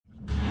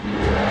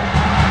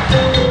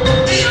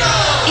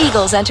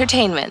Eagles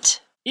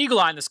Entertainment. Eagle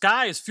Eye in the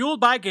Sky is fueled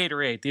by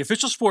Gatorade, the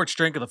official sports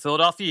drink of the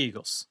Philadelphia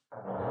Eagles.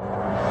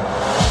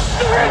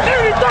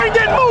 Anything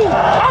that move,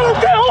 I don't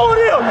care who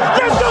it is.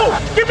 Let's go.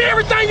 Give me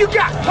everything you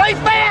got. Play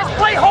fast,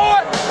 play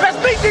hard. Let's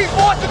beat these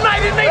boys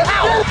tonight in their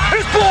house.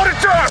 It's party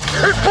time.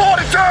 It's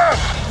party time.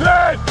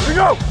 Flag, here we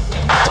go.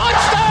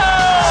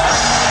 Touchdown!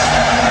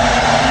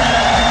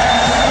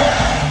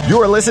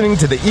 You are listening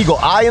to the Eagle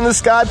Eye in the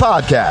Sky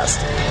podcast.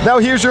 Now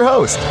here's your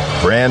host,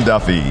 Fran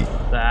Duffy.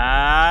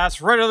 That's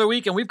right, another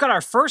week, and we've got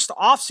our first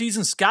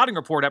off-season scouting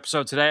report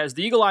episode today as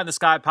the Eagle Eye in the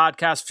Sky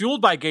podcast,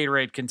 fueled by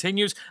Gatorade,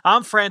 continues.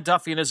 I'm Fran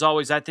Duffy, and as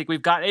always, I think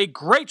we've got a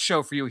great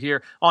show for you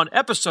here on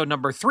episode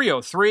number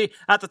 303.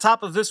 At the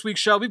top of this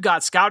week's show, we've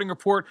got Scouting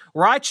Report,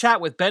 where I chat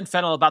with Ben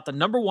Fennell about the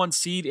number one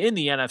seed in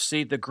the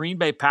NFC, the Green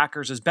Bay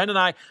Packers, as Ben and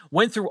I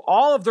went through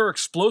all of their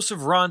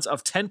explosive runs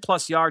of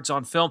 10-plus yards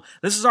on film.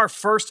 This is our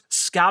first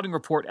Scouting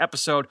Report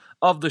episode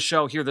of the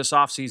show here this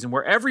offseason,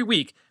 where every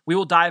week we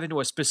will dive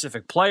into a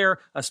specific player,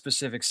 a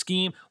specific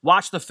scheme,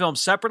 watch the film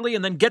separately,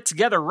 and then get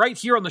together right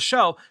here on the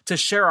show to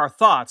share our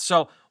thoughts.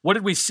 So what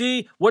did we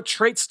see? What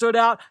traits stood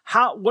out?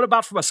 What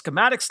about from a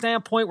schematic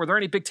standpoint? Were there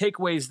any big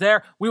takeaways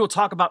there? We will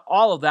talk about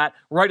all of that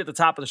right at the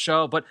top of the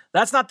show, but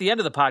that's not the end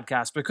of the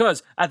podcast,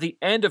 because at the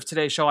end of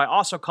today's show, I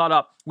also caught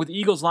up with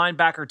Eagles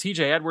linebacker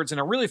TJ Edwards in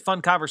a really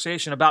fun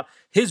conversation about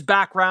his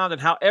background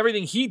and how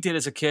everything he did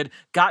as a kid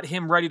got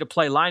him ready to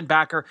play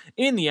linebacker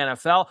in the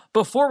NFL.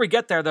 Before we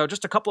get there, though,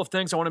 just a couple of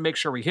things I want to make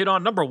sure we hit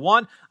on. Number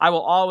one, I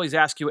will always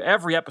ask you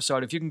every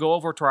episode if you can go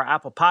over to our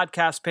Apple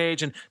Podcast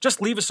page and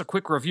just leave us a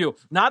quick review.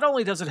 Not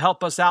only does it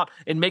help us out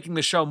in making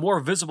the show more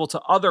visible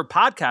to other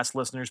podcast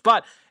listeners,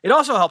 but it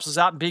also helps us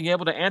out in being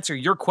able to answer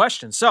your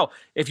questions. So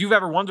if you've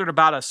ever wondered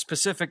about a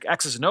specific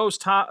X's and O's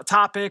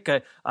topic,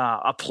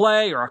 a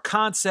play or a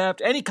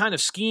concept, any kind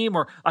of scheme,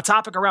 or a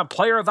topic around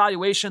player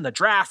evaluation, the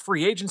draft,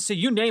 free agency,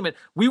 you name it,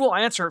 we will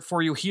answer it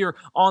for you here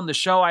on the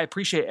show. I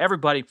appreciate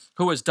everybody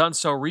who has done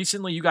so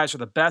recently. You guys are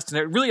the best, and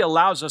it really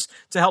allows us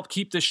to help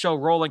keep this show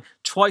rolling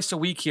twice a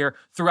week here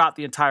throughout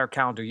the entire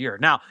calendar year.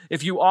 Now,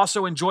 if you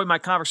also enjoy my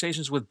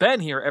conversations with Ben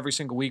here every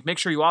single week, make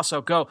sure you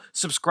also go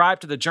subscribe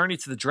to the Journey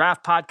to the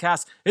Draft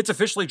podcast. It's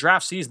officially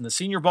draft season. The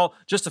Senior Bowl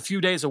just a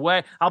few days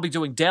away. I'll be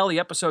doing daily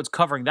episodes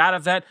covering that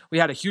event. We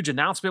had a huge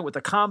announcement with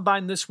the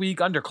Combine this week.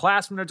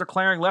 Underclassmen are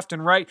declaring left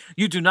and right.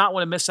 You do not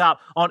want to miss out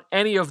on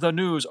any of the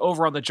news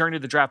over on the Journey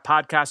to the Draft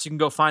podcast. You can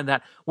go find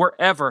that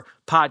wherever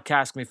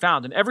podcasts can be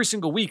found. And every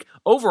single week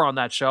over on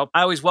that show,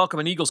 I always welcome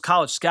an Eagles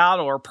college scout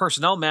or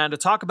personnel man to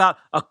talk about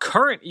a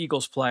current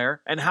Eagles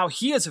player and how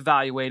he has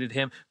evaluated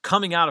him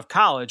coming out of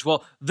college.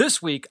 Well, this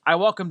week, I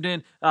welcomed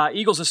in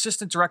Eagles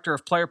Assistant Director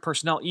of Player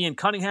Personnel, Ian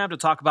Cunningham, to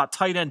talk about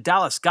tight end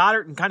Dallas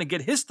Goedert and kind of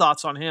get his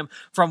thoughts on him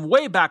from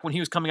way back when he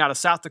was coming out of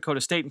South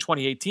Dakota State in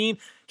 2018.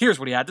 Here's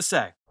what he had to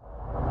say.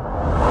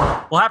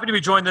 Well, happy to be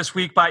joined this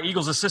week by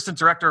Eagles Assistant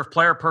Director of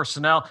Player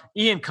Personnel,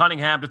 Ian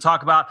Cunningham, to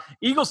talk about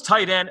Eagles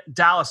tight end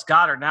Dallas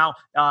Goedert. Now,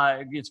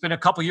 it's been a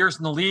couple years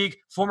in the league,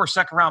 former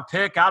second-round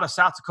pick out of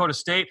South Dakota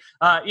State.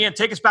 Ian,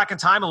 take us back in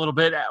time a little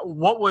bit.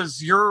 What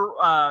was your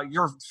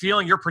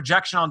feeling, your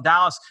projection on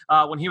Dallas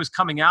when he was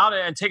coming out,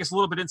 and take us a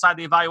little bit inside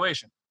the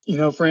evaluation? You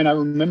know, Fran, I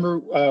remember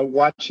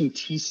watching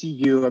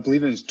TCU. I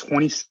believe it was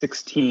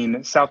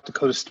 2016. South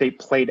Dakota State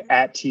played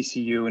at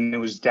TCU, and it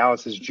was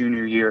Dallas's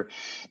junior year.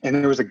 And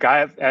there was a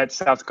guy at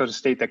South Dakota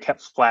State that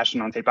kept flashing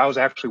on tape. I was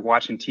actually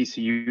watching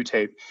TCU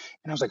tape,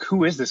 and I was like,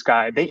 who is this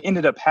guy? They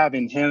ended up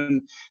having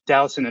him,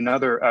 Dallas, and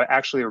another,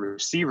 actually a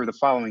receiver the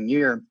following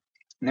year.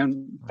 And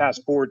then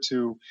fast forward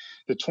to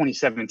the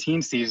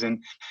 2017 season,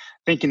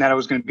 thinking that I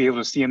was going to be able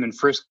to see him in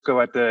Frisco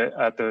at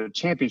the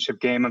championship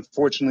game.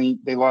 Unfortunately,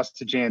 they lost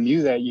to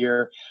JMU that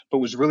year, but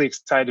was really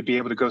excited to be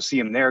able to go see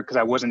him there because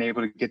I wasn't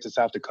able to get to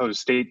South Dakota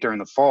State during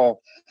the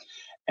fall.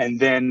 And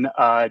then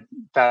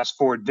fast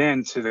forward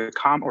then to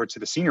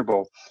the Senior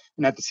Bowl.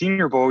 And at the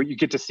Senior Bowl, you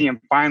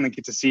finally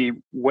get to see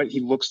what he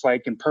looks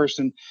like in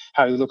person,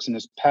 how he looks in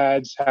his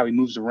pads, how he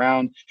moves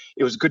around.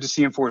 It was good to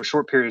see him for a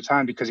short period of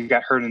time because he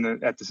got hurt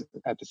at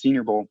the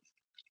Senior Bowl.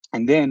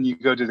 And then you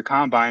go to the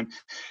Combine,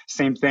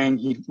 same thing.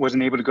 He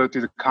wasn't able to go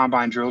through the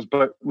Combine drills,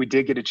 but we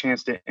did get a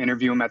chance to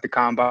interview him at the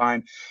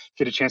Combine,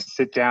 get a chance to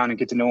sit down and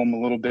get to know him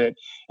a little bit,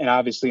 and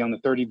obviously on the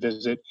 30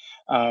 visit.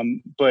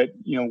 But,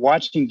 you know,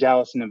 watching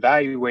Dallas and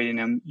evaluating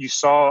him, you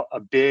saw a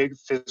big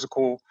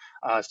physical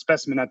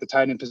specimen at the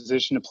tight end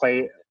position to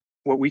play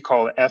what we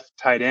call F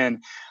tight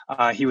end.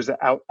 He was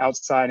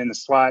outside in the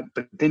slot,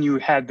 but then you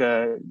had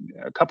a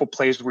couple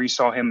plays where you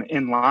saw him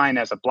in line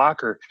as a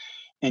blocker,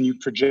 and you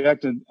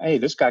projected, hey,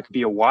 this guy could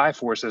be a Y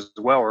for us as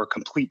well, or a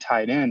complete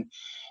tight end.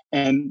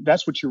 And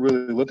that's what you're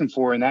really looking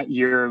for. In that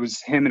year, it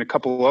was him and a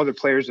couple of other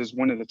players as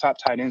one of the top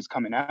tight ends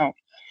coming out.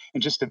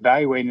 And just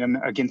evaluating him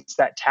against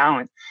that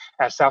talent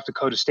at South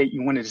Dakota State,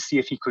 you wanted to see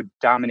if he could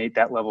dominate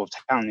that level of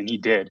talent, and he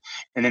did.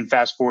 And then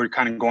fast forward,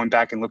 kind of going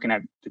back and looking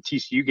at the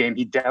TCU game,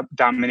 he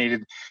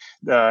dominated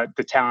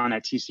the talent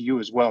at TCU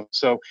as well.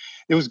 So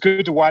it was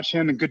good to watch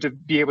him and good to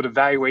be able to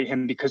evaluate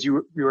him because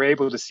you were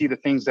able to see the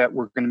things that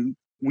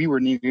we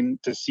were needing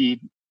to see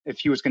if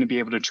he was going to be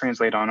able to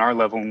translate on our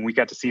level. And we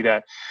got to see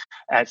that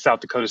at South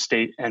Dakota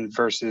State and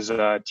versus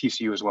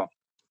TCU as well.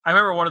 I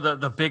remember one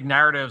of the big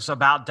narratives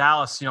about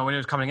Dallas, when he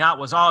was coming out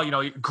was,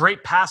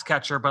 great pass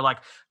catcher, but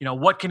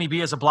what can he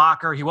be as a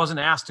blocker? He wasn't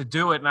asked to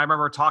do it. And I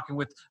remember talking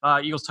with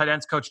Eagles tight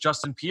ends coach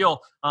Justin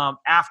Peel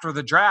after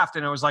the draft,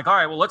 and it was like, all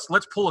right, well,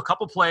 let's pull a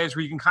couple plays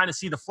where you can kind of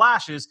see the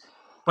flashes.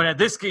 But at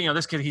this kid,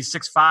 this kid, he's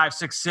 6'5",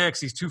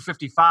 6'6", he's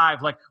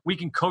 255. Like, we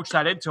can coach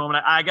that into him.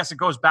 And I guess it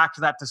goes back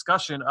to that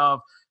discussion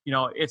of,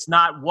 it's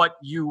not what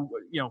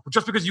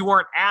just because you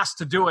weren't asked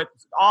to do it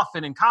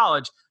often in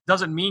college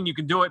doesn't mean you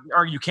can do it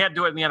or you can't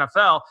do it in the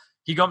NFL.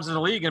 He comes in the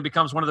league and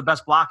becomes one of the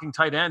best blocking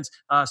tight ends,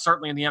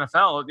 certainly in the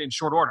NFL in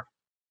short order.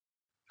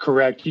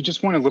 Correct. You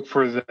just want to look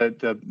for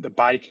the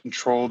body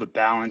control, the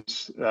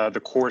balance,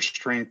 the core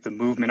strength, the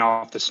movement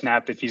off the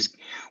snap. If he's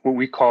what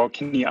we call,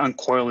 can he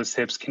uncoil his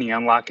hips? Can he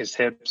unlock his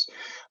hips?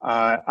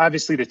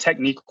 Obviously, the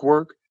technique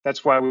work.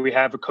 That's why we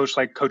have a coach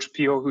like Coach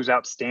Peel, who's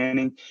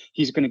outstanding.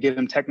 He's going to get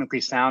them technically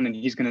sound, and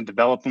he's going to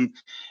develop them.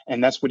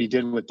 And that's what he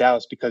did with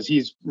Dallas, because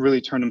he's really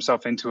turned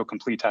himself into a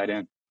complete tight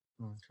end.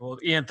 Well,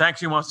 Ian,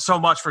 thanks you so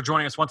much for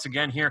joining us once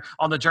again here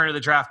on the Journey to the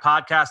Draft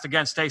podcast.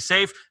 Again, stay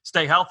safe,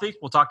 stay healthy.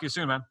 We'll talk to you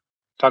soon, man.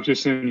 Talk to you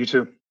soon. You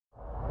too.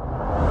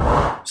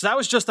 So that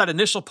was just that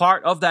initial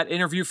part of that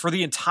interview for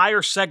the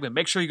entire segment.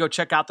 Make sure you go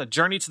check out the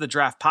Journey to the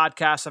Draft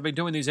podcast. I've been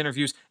doing these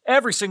interviews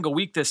every single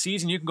week this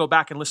season. You can go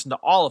back and listen to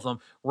all of them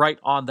right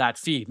on that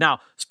feed. Now,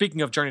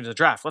 speaking of Journey to the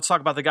Draft, let's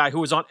talk about the guy who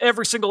was on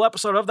every single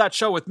episode of that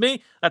show with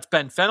me. That's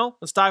Ben Fennell.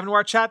 Let's dive into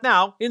our chat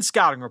now in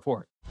Scouting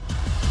Report.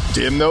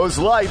 Dim those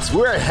lights.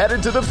 We're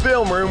headed to the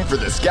film room for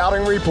the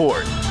Scouting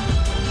Report.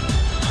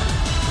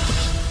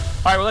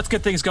 All right, well, let's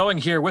get things going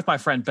here with my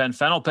friend Ben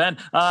Fennell. Ben,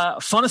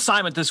 fun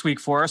assignment this week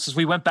for us as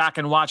we went back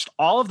and watched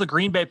all of the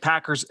Green Bay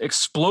Packers'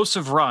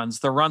 explosive runs,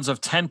 the runs of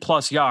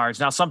 10-plus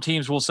yards. Now, some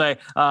teams will say,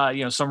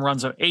 some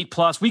runs of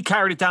 8-plus. We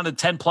carried it down to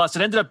 10-plus.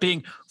 It ended up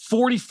being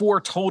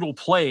 44 total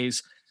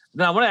plays.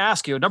 Now, I want to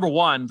ask you, number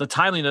one, the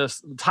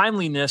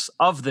timeliness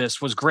of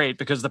this was great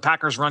because the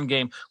Packers' run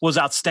game was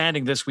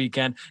outstanding this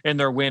weekend in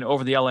their win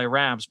over the LA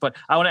Rams. But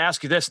I want to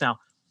ask you this now.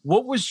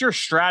 What was your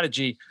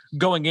strategy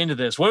going into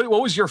this? What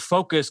was your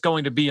focus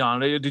going to be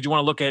on? Did you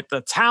want to look at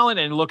the talent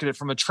and look at it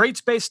from a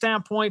traits-based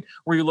standpoint?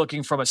 Were you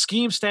looking from a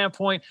scheme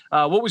standpoint?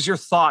 What was your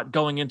thought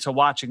going into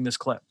watching this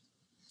clip?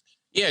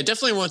 Yeah, I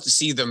definitely want to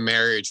see the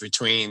marriage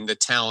between the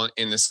talent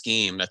and the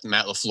scheme that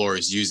Matt LaFleur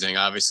is using.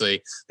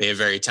 Obviously, they have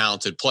very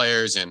talented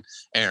players, and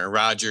Aaron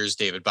Rodgers,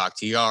 David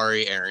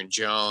Bakhtiari, Aaron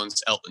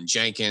Jones, Elton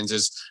Jenkins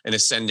is an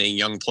ascending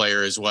young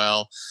player as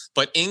well.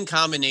 But in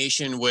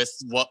combination with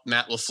what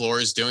Matt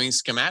LaFleur is doing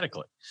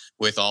schematically,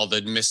 with all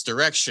the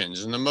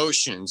misdirections and the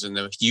motions and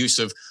the use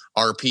of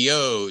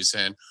RPOs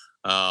and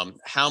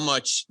how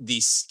much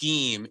the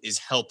scheme is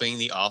helping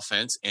the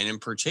offense and in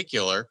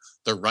particular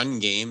the run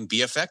game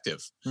be effective.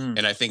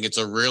 And I think it's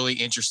a really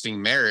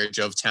interesting marriage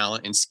of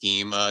talent and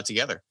scheme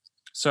together.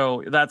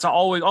 So that's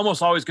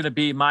almost always going to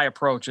be my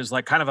approach, is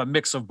like kind of a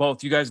mix of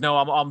both. You guys know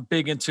I'm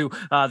big into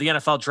the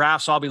NFL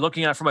draft, so I'll be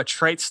looking at it from a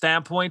trait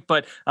standpoint,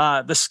 but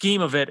the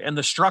scheme of it and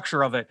the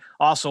structure of it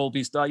also will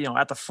be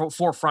at the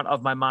forefront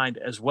of my mind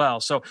as well.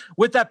 So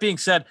with that being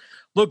said,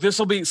 look, this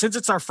will be, since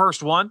it's our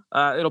first one,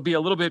 it'll be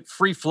a little bit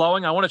free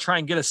flowing. I want to try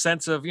and get a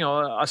sense of,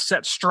 a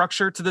set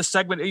structure to this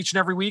segment each and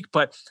every week.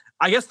 But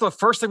I guess the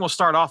first thing we'll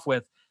start off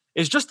with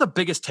is just the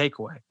biggest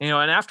takeaway,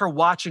 and after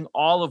watching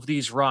all of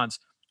these runs,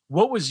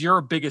 what was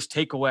your biggest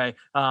takeaway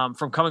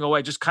from coming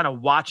away, just kind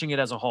of watching it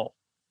as a whole?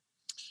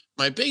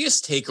 My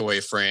biggest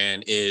takeaway,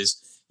 Fran,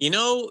 is,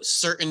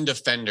 certain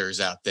defenders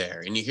out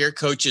there, and you hear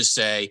coaches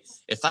say,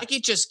 if I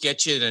could just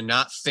get you to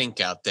not think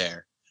out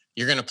there,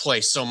 you're going to play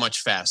so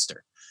much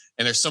faster.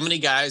 And there's so many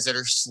guys that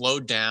are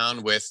slowed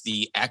down with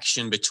the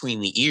action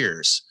between the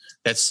ears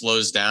that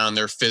slows down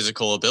their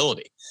physical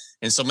ability.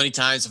 And so many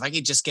times, if I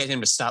could just get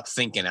him to stop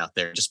thinking out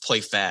there, just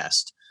play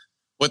fast.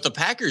 What the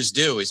Packers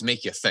do is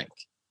make you think.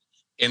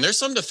 And there's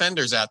some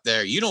defenders out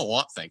there you don't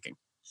want thinking,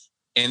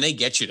 and they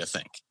get you to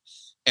think.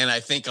 And I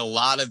think a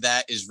lot of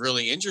that is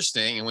really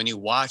interesting. And when you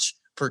watch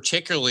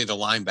particularly the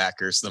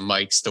linebackers, the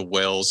Mikes, the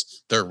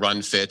Wills, their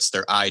run fits,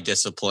 their eye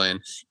discipline,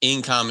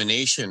 in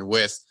combination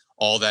with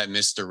all that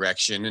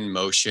misdirection and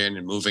motion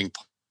and moving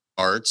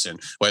parts, and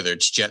whether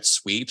it's jet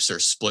sweeps or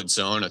split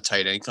zone, a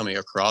tight end coming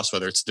across,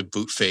 whether it's the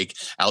boot fake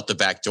out the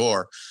back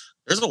door,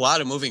 there's a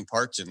lot of moving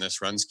parts in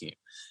this run scheme.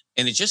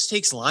 And it just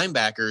takes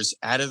linebackers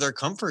out of their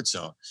comfort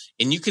zone.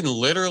 And you can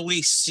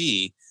literally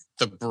see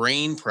the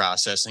brain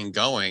processing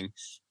going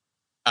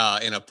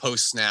in a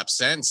post-snap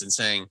sense and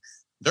saying,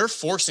 they're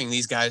forcing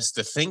these guys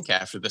to think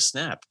after the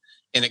snap.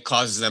 And it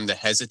causes them to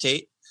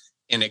hesitate,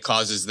 and it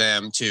causes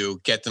them to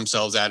get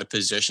themselves out of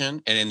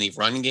position. And in the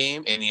run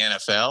game in the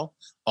NFL,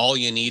 all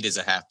you need is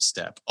a half a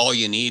step. All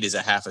you need is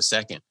a half a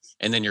second.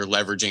 And then you're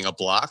leveraging a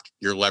block.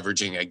 You're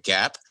leveraging a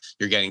gap.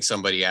 You're getting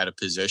somebody out of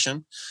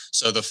position.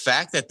 So the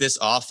fact that this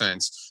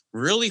offense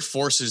really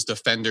forces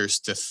defenders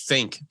to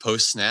think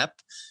post-snap,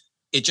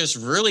 it just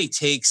really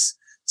takes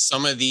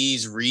some of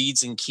these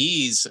reads and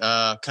keys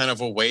kind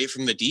of away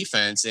from the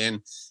defense.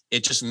 And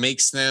it just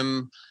makes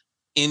them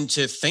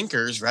into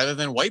thinkers rather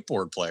than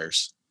whiteboard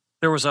players.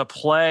 There was a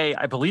play,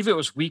 I believe it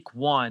was week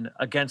 1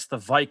 against the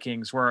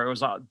Vikings, where it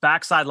was a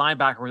backside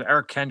linebacker with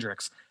Eric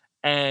Kendricks.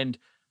 And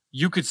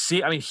you could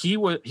see, I mean, he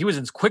was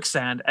in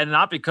quicksand, and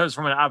not because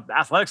from an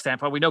athletic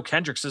standpoint, we know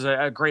Kendricks is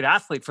a great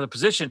athlete for the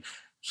position.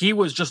 He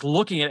was just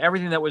looking at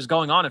everything that was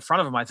going on in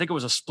front of him. I think it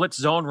was a split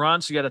zone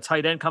run. So you had a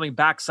tight end coming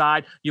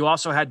backside. You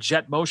also had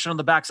jet motion on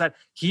the backside.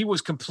 He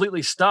was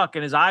completely stuck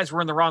and his eyes were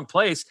in the wrong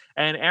place.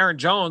 And Aaron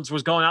Jones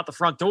was going out the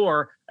front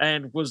door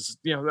and was,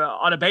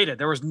 unabated.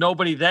 There was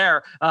nobody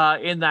there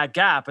in that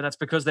gap. And that's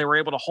because they were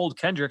able to hold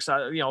Kendricks,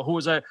 who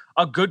was a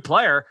good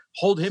player,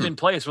 hold him in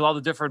place with all the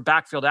different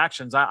backfield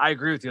actions. I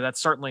agree with you.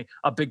 That's certainly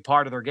a big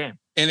part of their game.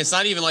 And it's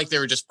not even like they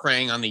were just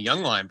preying on the young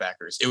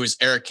linebackers. It was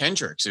Eric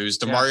Kendricks. It was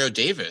Demario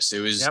Davis. It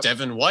was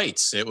Devin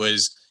Whites. It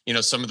was,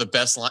 some of the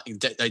best,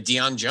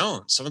 Deion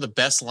Jones, some of the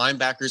best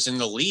linebackers in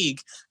the league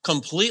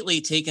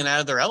completely taken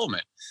out of their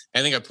element.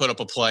 I think I put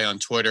up a play on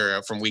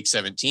Twitter from week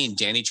 17,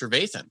 Danny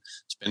Trevathan.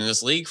 He's been in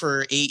this league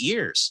for 8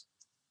 years.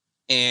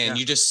 And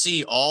you just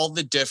see all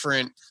the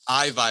different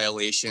eye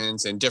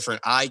violations and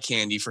different eye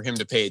candy for him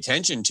to pay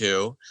attention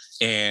to.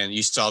 And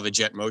you saw the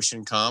jet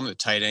motion come, the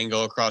tight end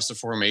go across the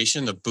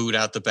formation, the boot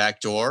out the back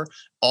door,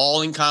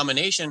 all in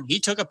combination. He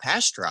took a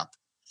pass drop.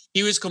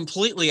 He was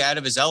completely out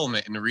of his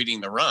element in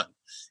reading the run.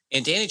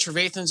 And Danny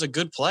Trevathan's a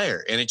good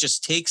player. And it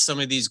just takes some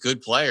of these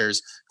good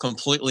players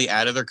completely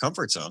out of their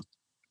comfort zone.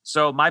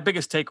 So my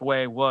biggest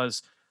takeaway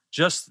was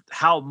just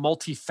how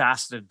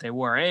multifaceted they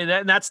were.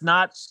 And that's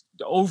not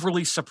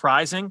overly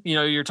surprising.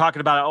 You're talking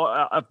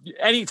about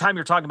anytime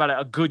you're talking about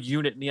a good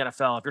unit in the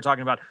NFL, if you're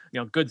talking about,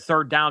 good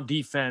third down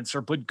defense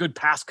or good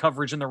pass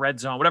coverage in the red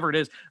zone, whatever it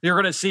is,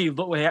 you're going to see,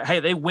 hey,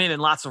 they win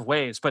in lots of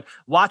ways. But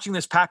watching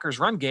this Packers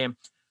run game,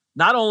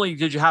 not only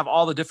did you have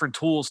all the different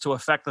tools to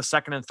affect the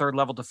second and third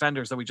level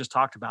defenders that we just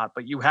talked about,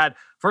 but you had,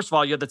 first of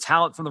all, you had the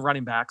talent from the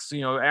running backs.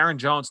 Aaron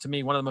Jones, to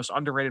me, one of the most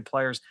underrated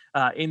players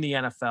in the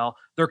NFL.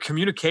 Their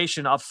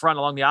communication up front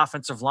along the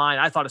offensive line,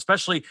 I thought,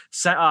 especially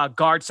center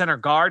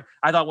guard,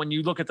 I thought when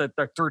you look at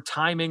their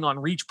timing on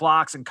reach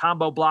blocks and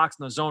combo blocks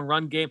in the zone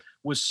run game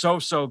was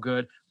so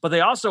good. But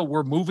they also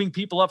were moving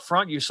people up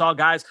front. You saw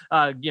guys,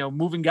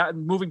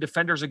 moving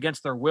defenders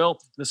against their will.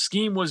 The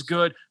scheme was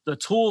good. The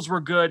tools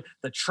were good.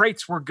 The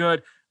traits were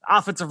good.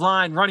 Offensive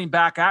line, running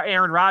back,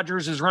 Aaron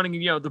Rodgers is running,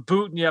 the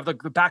boot, and you have the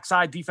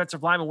backside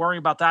defensive lineman worrying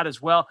about that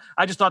as well.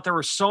 I just thought there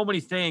were so many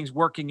things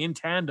working in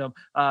tandem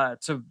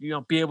to,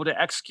 be able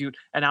to execute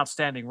an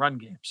outstanding run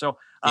game. So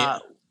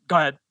go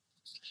ahead.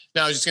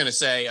 No, I was just going to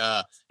say,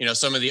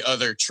 some of the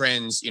other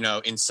trends,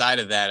 inside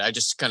of that, I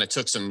just kind of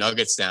took some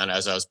nuggets down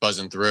as I was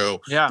buzzing through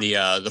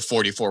the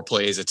 44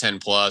 plays at 10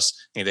 plus.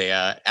 And they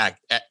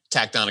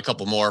tacked on a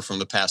couple more from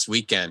the past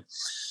weekend.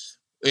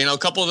 A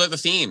couple of the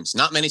themes,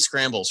 not many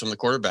scrambles from the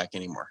quarterback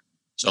anymore.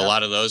 So a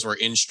lot of those were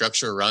in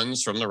structure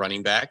runs from the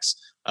running backs.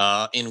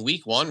 In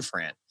week 1,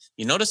 Fran,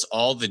 you notice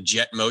all the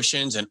jet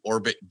motions and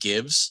orbit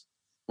gives,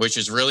 which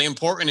is really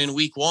important in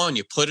week 1.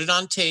 You put it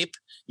on tape.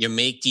 You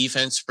make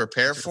defense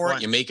prepare for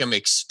it. You make them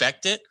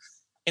expect it.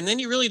 And then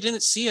you really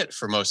didn't see it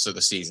for most of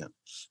the season.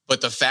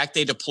 But the fact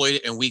they deployed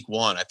it in week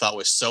 1, I thought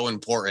was so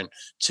important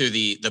to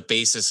the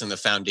basis and the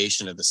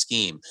foundation of the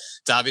scheme.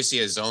 It's obviously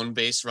a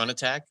zone-based run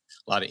attack.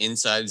 A lot of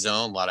inside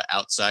zone, a lot of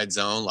outside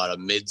zone, a lot of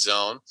mid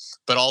zone,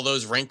 but all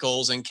those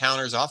wrinkles and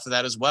counters off of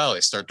that as well.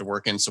 They start to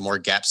work in some more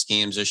gap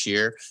schemes this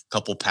year, a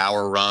couple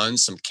power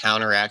runs, some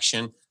counter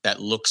action that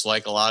looks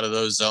like a lot of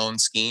those zone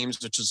schemes,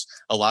 which is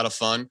a lot of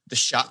fun. The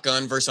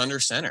shotgun versus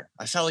under center.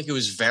 I felt like it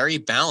was very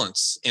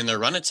balanced in the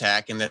run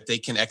attack and that they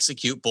can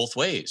execute both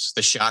ways.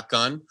 The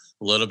shotgun,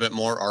 a little bit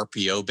more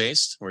RPO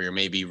based, where you're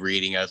maybe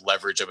reading a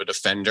leverage of a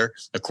defender.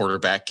 The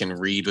quarterback can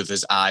read with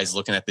his eyes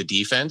looking at the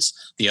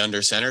defense. The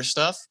under center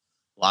stuff,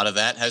 a lot of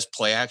that has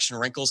play action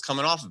wrinkles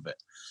coming off of it.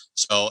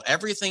 So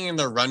everything in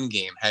the run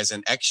game has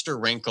an extra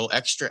wrinkle,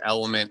 extra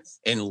element,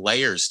 and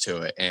layers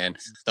to it. And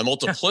the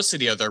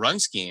multiplicity of the run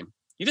scheme,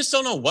 you just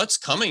don't know what's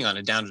coming on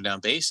a down-to-down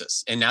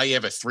basis. And now you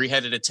have a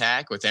 3-headed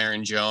attack with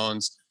Aaron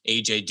Jones,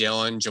 A.J.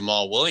 Dillon,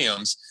 Jamal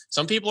Williams.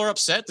 Some people are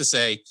upset to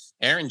say,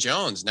 Aaron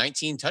Jones,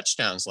 19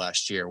 touchdowns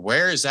last year.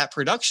 Where is that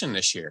production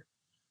this year?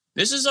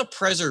 This is a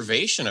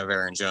preservation of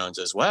Aaron Jones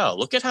as well.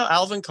 Look at how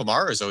Alvin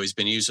Kamara has always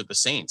been used with the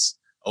Saints.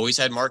 Always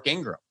had Mark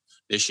Ingram.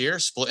 This year,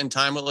 splitting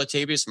time with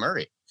Latavius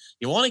Murray.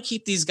 You want to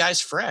keep these guys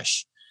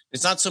fresh.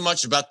 It's not so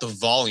much about the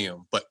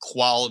volume, but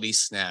quality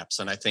snaps.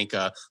 And I think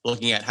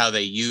looking at how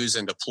they use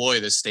and deploy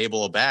this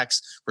stable of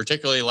backs,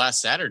 particularly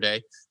last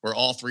Saturday, where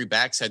all 3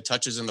 backs had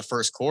touches in the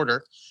first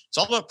quarter, it's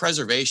all about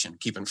preservation,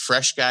 keeping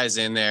fresh guys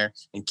in there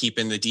and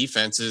keeping the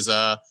defenses,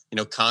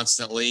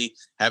 constantly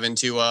having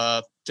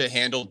to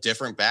handle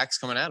different backs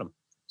coming at them.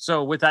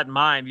 So with that in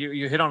mind,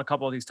 you hit on a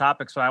couple of these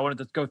topics, but I wanted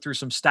to go through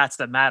some stats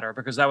that matter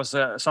because that was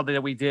something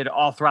that we did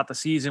all throughout the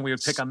season. We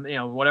would pick on,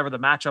 whatever the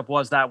matchup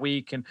was that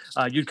week, and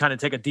you'd kind of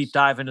take a deep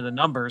dive into the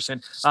numbers.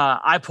 And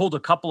I pulled a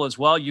couple as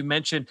well. You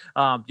mentioned,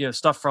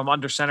 stuff from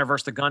under center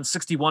versus the gun.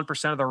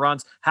 61% of the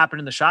runs happen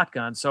in the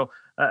shotgun. So,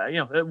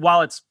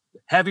 while it's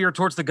heavier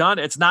towards the gun.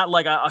 It's not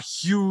like a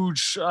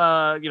huge,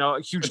 a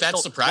huge. But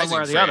that's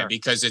surprising, Fran,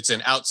 because it's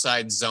an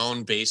outside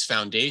zone based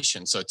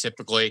foundation. So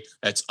typically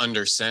that's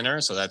under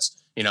center. So that's,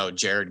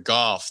 Jared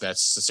Goff,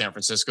 that's the San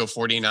Francisco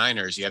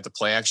 49ers. You have the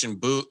play action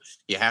boot.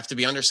 You have to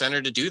be under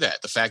center to do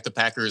that. The fact the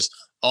Packers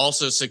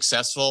also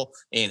successful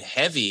in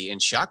heavy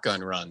and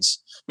shotgun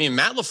runs. I mean,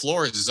 Matt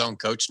LaFleur is his own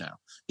coach now.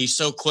 He's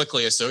so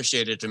quickly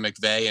associated to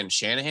McVay and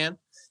Shanahan.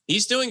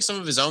 He's doing some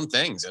of his own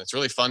things, and it's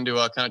really fun to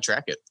kind of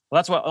track it. Well,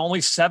 that's what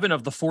only 7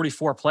 of the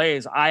 44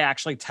 plays I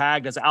actually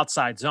tagged as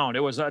outside zone.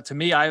 It was, to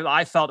me,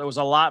 I felt it was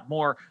a lot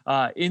more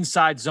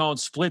inside zone,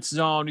 split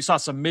zone. You saw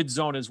some mid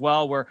zone as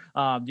well, where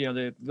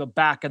the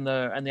back and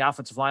the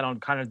offensive line on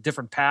kind of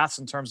different paths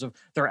in terms of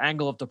their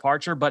angle of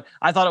departure. But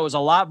I thought it was a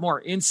lot more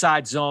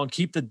inside zone,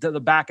 keep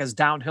the back as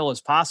downhill as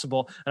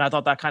possible, and I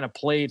thought that kind of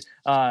played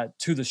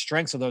to the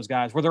strengths of those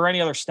guys. Were there any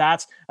other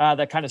stats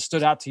that kind of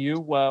stood out to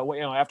you,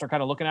 after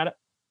kind of looking at it?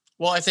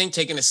 Well, I think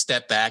taking a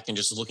step back and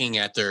just looking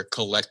at their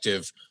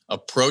collective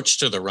approach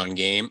to the run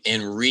game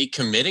and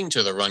recommitting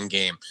to the run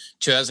game.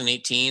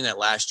 2018, that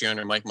last year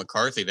under Mike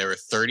McCarthy, they were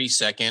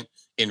 32nd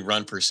in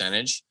run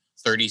percentage,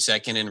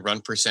 32nd in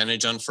run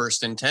percentage on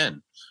 1st and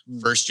 10.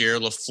 First year,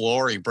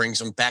 LaFleur, he brings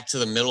them back to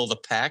the middle of the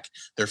pack.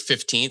 They're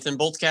 15th in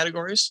both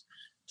categories.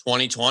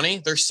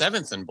 2020, they're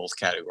 7th in both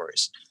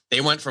categories.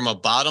 They went from a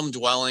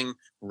bottom-dwelling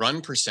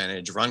run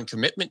percentage, run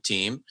commitment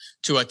team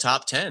to a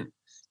top 10.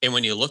 And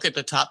when you look at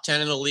the top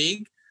 10 in the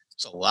league,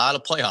 there's a lot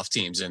of playoff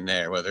teams in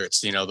there, whether it's,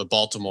 the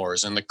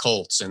Baltimores and the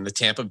Colts and the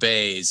Tampa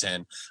Bays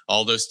and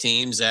all those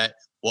teams that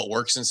what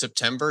works in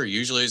September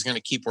usually is going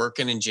to keep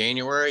working in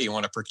January. You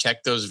want to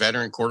protect those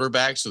veteran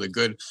quarterbacks with a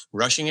good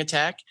rushing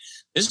attack.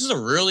 This is a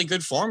really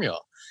good formula.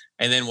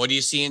 And then what do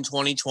you see in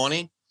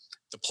 2020?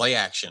 The play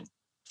action,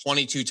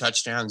 22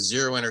 touchdowns,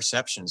 0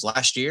 interceptions.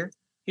 Last year,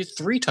 he had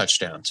 3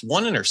 touchdowns,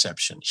 1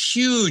 interception,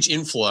 huge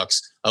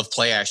influx of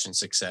play action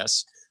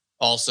success.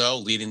 Also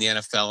leading the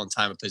NFL in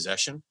time of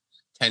possession,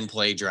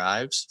 10-play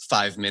drives,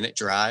 5-minute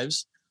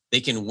drives.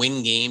 They can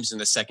win games in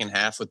the second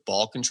half with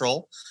ball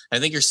control. I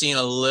think you're seeing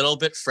a little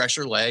bit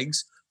fresher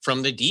legs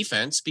from the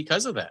defense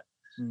because of that.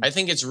 I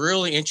think it's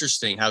really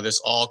interesting how this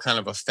all kind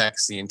of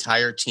affects the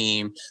entire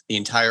team, the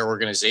entire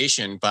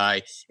organization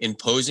by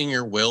imposing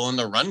your will in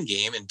the run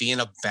game and being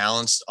a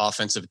balanced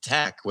offensive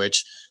attack,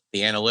 which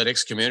the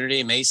analytics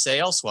community may say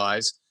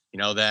elsewise,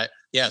 that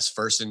yes,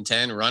 1st and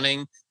 10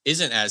 running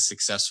isn't as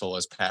successful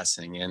as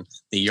passing and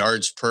the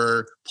yards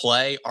per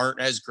play aren't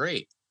as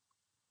great.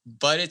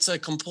 But it's a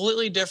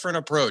completely different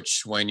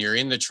approach when you're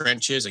in the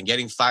trenches and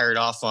getting fired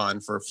off on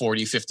for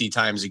 40, 50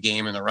 times a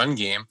game in the run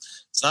game.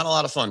 It's not a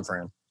lot of fun,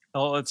 Fran.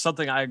 Well, it's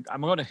something I'm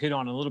going to hit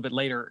on a little bit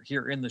later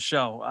here in the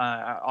show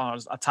on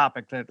a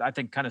topic that I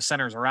think kind of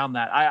centers around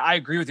that. I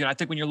agree with you. I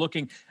think when you're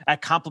looking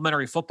at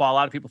complementary football, a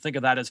lot of people think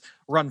of that as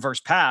run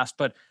versus pass,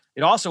 but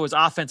it also is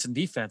offense and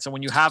defense. And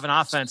when you have an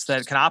offense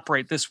that can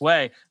operate this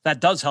way, that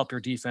does help your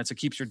defense. It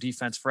keeps your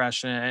defense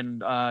fresh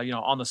and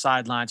on the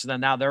sidelines. So then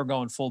now they're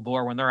going full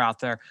bore when they're out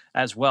there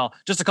as well.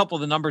 Just a couple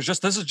of the numbers.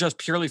 This is just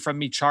purely from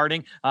me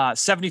charting.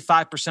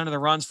 75% of the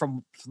runs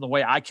from the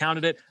way I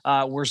counted it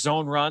were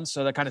zone runs.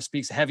 So that kind of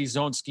speaks heavy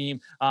zone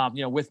scheme.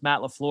 With Matt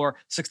LaFleur,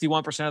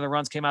 61% of the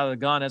runs came out of the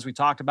gun, as we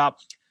talked about.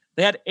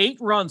 They had 8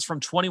 runs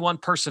from 21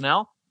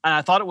 personnel, and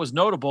I thought it was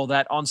notable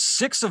that on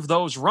 6 of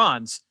those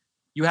runs,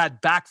 you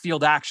had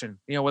backfield action,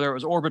 whether it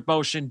was orbit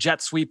motion,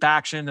 jet sweep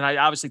action, and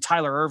obviously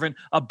Tyler Ervin,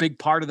 a big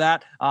part of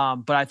that.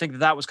 But I think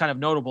that was kind of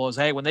notable is,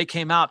 hey, when they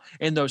came out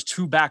in those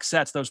 2 back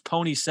sets, those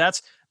pony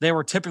sets, they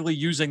were typically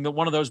using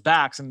one of those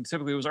backs, and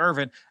typically it was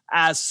Ervin,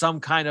 as some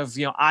kind of,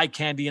 eye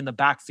candy in the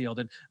backfield.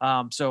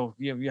 And so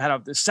you had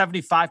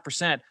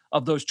 75%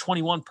 of those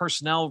 21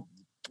 personnel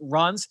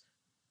runs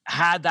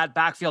had that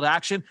backfield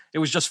action. It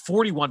was just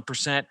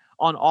 41%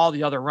 on all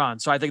the other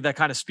runs. So I think that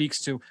kind of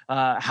speaks to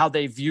how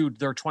they viewed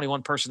their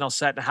 21 personnel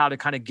set and how to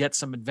kind of get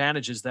some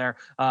advantages there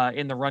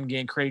in the run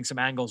game, creating some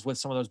angles with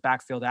some of those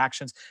backfield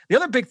actions. The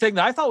other big thing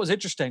that I thought was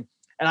interesting,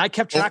 and I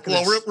kept track of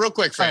this. Well, real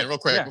quick, Fran,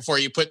 before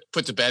you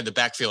put to bed the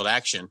backfield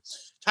action,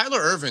 Tyler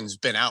Ervin's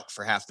been out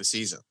for half the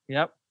season.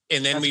 Yep.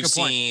 And then we've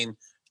seen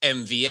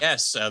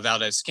MVS,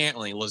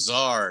 Valdez-Scantling,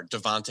 Lazard,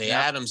 Devontae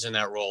Adams in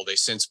that role. They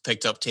since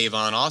picked up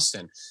Tavon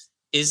Austin.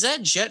 Is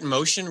that jet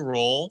motion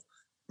role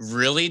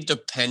really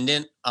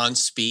dependent on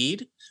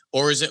speed,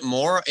 or is it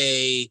more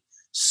a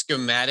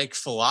schematic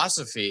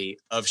philosophy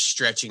of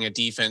stretching a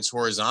defense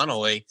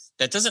horizontally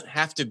that doesn't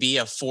have to be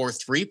a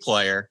 4-3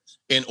 player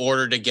in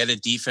order to get a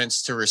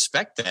defense to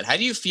respect that? How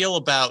do you feel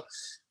about,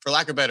 for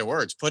lack of better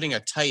words, putting a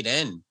tight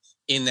end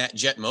in that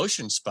jet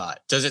motion spot?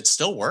 Does it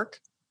still work?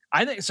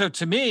 I think so.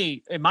 To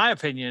me, in my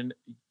opinion,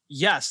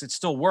 yes, it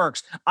still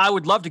works. I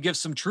would love to give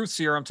some truth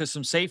serum to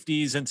some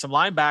safeties and some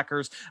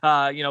linebackers,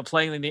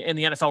 playing in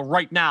the NFL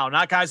right now.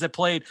 Not guys that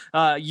played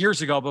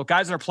years ago, but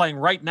guys that are playing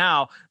right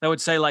now that would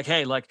say like,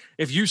 hey, like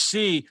if you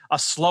see a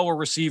slower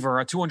receiver,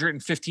 a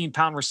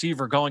 215-pound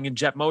receiver going in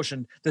jet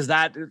motion, does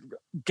that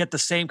get the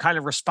same kind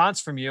of response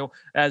from you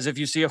as if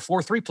you see a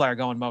 4-3 player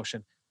going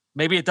motion?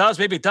 Maybe it does,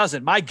 maybe it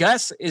doesn't. My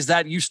guess is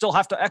that you still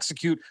have to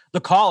execute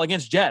the call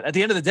against Jet. At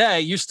the end of the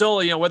day, you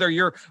still, whether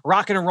you're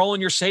rocking and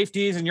rolling your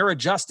safeties and you're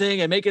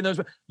adjusting and making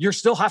those, you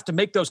still have to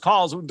make those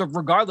calls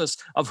regardless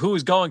of who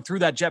is going through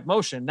that jet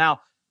motion.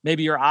 Now,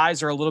 maybe your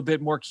eyes are a little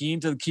bit more keen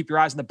to keep your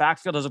eyes in the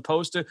backfield as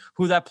opposed to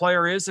who that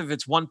player is, if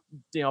it's one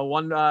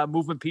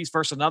movement piece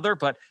versus another.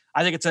 But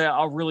I think it's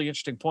a really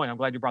interesting point. I'm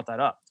glad you brought that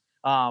up.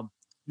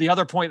 The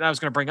other point that I was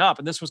going to bring up,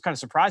 and this was kind of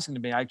surprising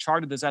to me, I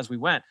charted this as we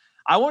went.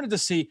 I wanted to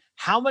see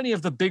how many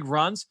of the big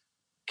runs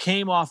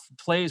came off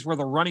plays where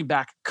the running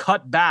back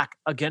cut back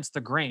against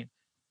the grain.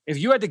 If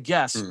you had to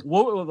guess,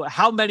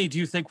 how many do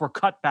you think were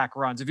cutback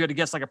runs? If you had to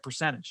guess like a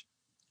percentage.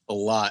 A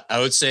lot. I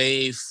would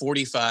say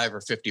 45 or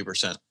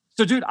 50%.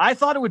 So, dude, I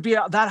thought it would be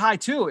that high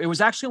too. It was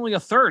actually only a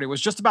third. It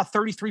was just about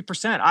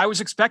 33%. I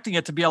was expecting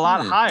it to be a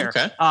lot higher.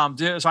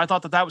 Okay. So I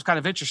thought that was kind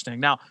of interesting.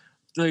 Now,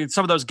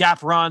 some of those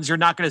gap runs, you're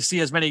not going to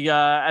see as many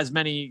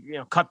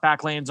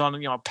cutback lanes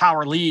on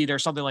power lead or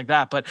something like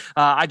that. But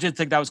I did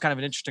think that was kind of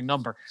an interesting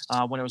number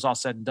when it was all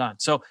said and done.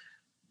 So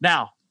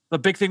now the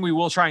big thing we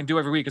will try and do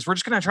every week is we're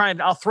just going to try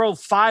and I'll throw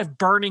 5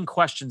 burning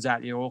questions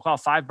at you. We'll call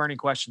 5 burning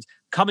questions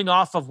coming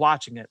off of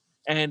watching it,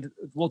 and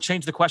we'll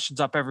change the questions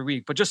up every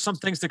week. But just some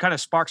things to kind of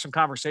spark some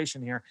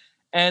conversation here.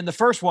 And the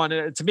first one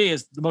to me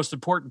is the most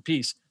important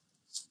piece.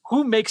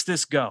 Who makes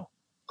this go?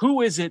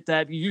 Who is it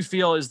that you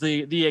feel is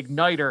the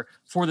igniter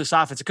for this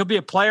offense? It could be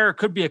a player, it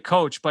could be a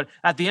coach, but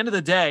at the end of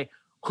the day,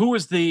 who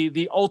is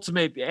the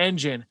ultimate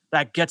engine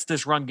that gets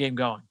this run game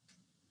going?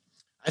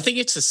 I think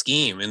it's the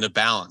scheme and the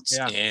balance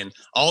and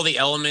all the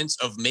elements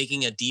of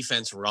making a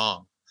defense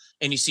wrong.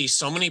 And you see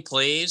so many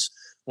plays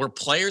where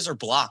players are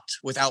blocked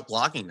without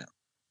blocking them.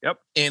 Yep.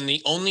 And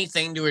the only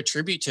thing to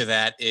attribute to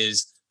that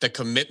is the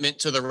commitment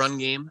to the run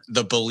game,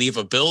 the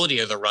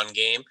believability of the run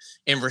game,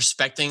 and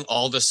respecting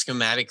all the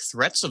schematic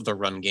threats of the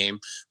run game,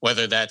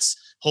 whether that's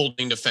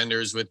holding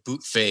defenders with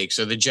boot fakes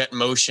or the jet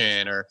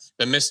motion or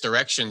the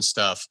misdirection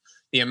stuff.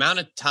 The amount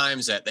of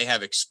times that they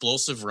have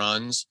explosive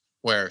runs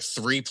where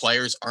 3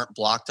 players aren't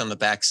blocked on the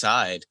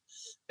backside,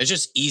 it's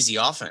just easy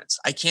offense.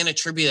 I can't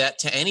attribute that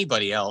to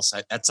anybody else.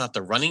 That's not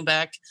the running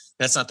back.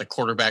 That's not the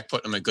quarterback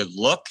putting them a good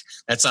look.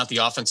 That's not the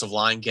offensive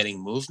line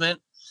getting movement.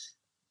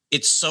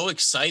 It's so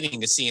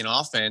exciting to see an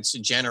offense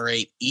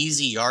generate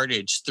easy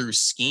yardage through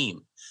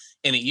scheme.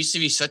 And it used to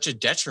be such a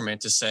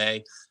detriment to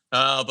say,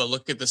 oh, but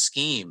look at the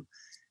scheme.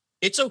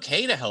 It's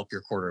okay to help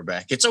your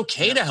quarterback. It's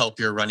okay to help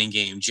your running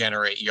game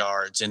generate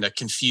yards and to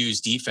confuse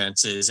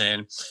defenses.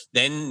 And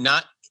then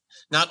not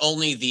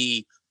only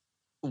the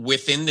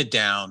within the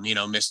down,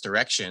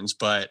 misdirections,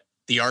 but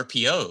the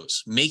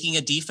RPOs, making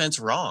a defense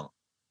wrong,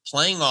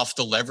 playing off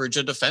the leverage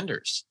of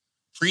defenders.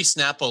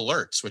 Pre-snap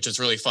alerts, which is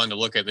really fun to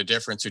look at the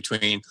difference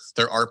between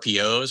their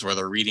RPOs, where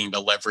they're reading the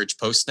leverage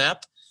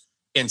post-snap,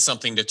 and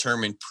something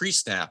determined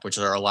pre-snap, which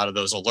are a lot of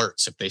those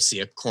alerts. If they see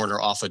a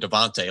corner off of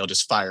Devontae, he'll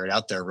just fire it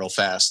out there real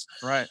fast.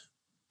 Right.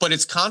 But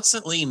it's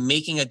constantly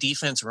making a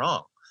defense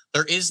wrong.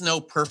 There is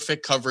no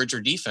perfect coverage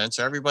or defense,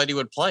 or everybody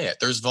would play it.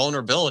 There's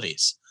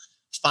vulnerabilities.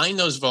 Find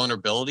those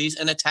vulnerabilities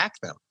and attack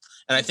them.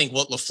 And I think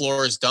what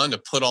LaFleur has done to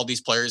put all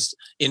these players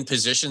in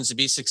positions to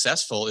be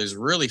successful is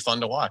really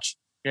fun to watch.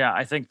 Yeah,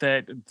 I think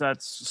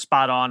that's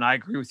spot on. I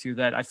agree with you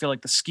that I feel like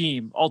the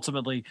scheme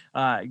ultimately,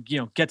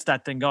 gets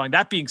that thing going.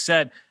 That being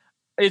said,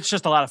 it's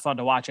just a lot of fun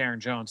to watch Aaron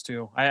Jones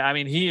too. I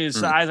mean, he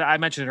is, I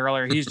mentioned it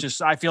earlier. He's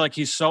just, I feel like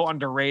he's so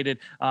underrated.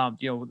 Some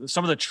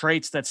of the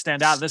traits that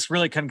stand out, this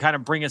really can kind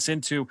of bring us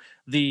into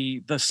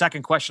the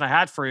second question I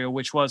had for you,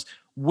 which was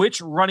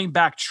which running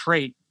back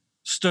trait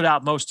stood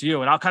out most to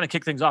you? And I'll kind of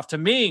kick things off. To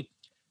me,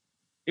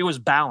 it was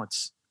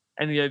balance.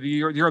 And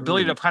your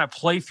ability to kind of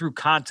play through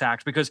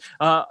contact, because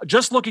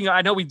just looking,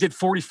 I know we did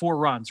 44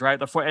 runs,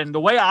 right? And the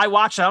way I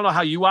watched it, I don't know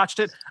how you watched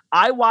it.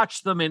 I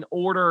watched them in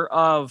order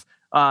of,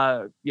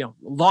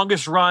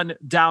 longest run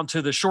down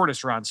to the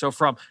shortest run. So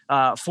from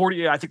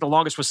 40, I think the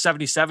longest was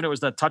 77. It was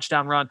the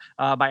touchdown run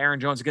by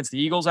Aaron Jones against the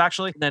Eagles,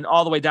 actually. And then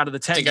all the way down to the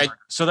 10.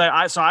 So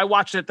I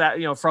watched it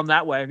from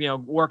that way,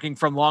 working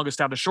from longest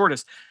down to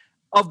shortest.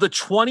 Of the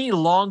 20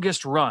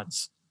 longest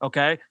runs,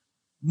 okay,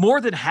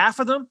 more than half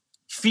of them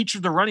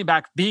featured the running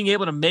back being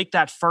able to make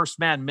that first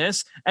man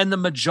miss. And the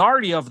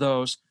majority of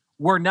those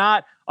were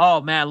not,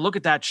 oh man, look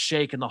at that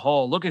shake in the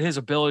hole. Look at his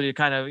ability to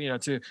kind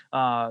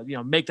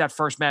of, make that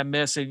first man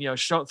miss and,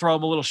 throw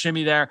him a little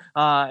shimmy there,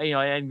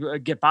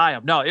 and get by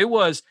him. No, it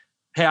was,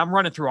 hey, I'm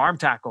running through arm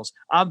tackles.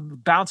 I'm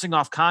bouncing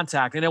off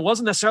contact. And it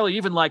wasn't necessarily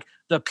even like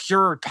the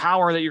pure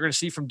power that you're going to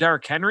see from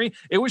Derrick Henry.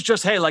 It was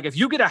just, hey, like if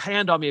you get a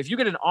hand on me, if you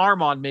get an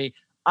arm on me,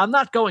 I'm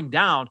not going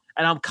down,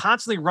 and I'm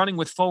constantly running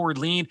with forward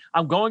lean.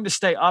 I'm going to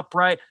stay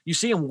upright. You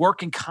see him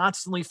working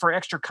constantly for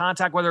extra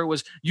contact, whether it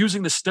was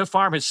using the stiff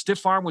arm. His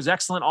stiff arm was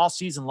excellent all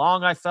season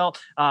long, I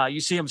felt. You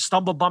see him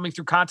stumble bumming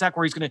through contact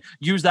where he's going to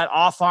use that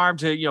off arm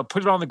to,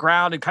 put it on the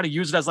ground and kind of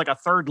use it as like a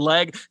third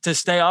leg to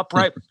stay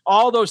upright.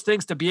 All those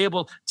things to be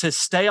able to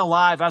stay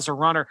alive as a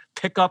runner,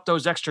 pick up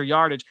those extra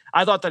yardage.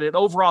 I thought that an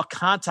overall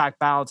contact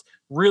balance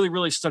really,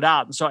 really stood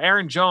out. And so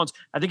Aaron Jones,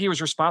 I think he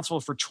was responsible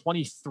for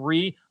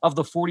 23 of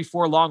the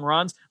 44 long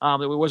runs.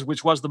 It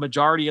which was the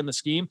majority in the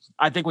scheme.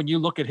 I think when you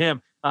look at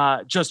him,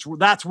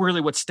 that's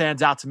really what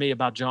stands out to me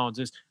about Jones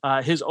is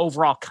his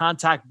overall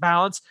contact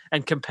balance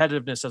and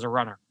competitiveness as a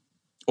runner.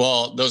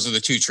 Well, those are the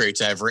two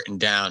traits I've written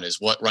down. Is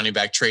what running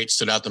back trait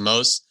stood out the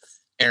most?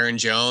 Aaron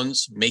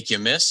Jones, make you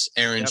miss.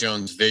 Aaron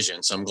Jones,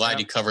 vision. So I'm glad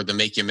you covered the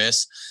make you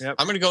miss.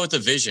 I'm going to go with the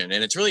vision.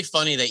 And it's really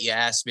funny that you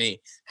asked me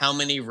how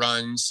many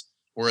runs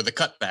were the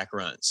cutback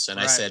runs. And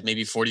I said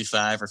maybe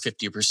 45 or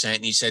 50%.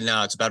 And you said,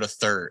 no, it's about a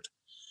third.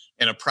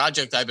 And a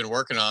project I've been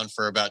working on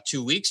for about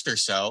 2 weeks or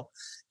so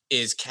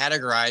is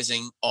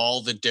categorizing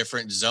all the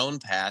different zone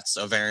paths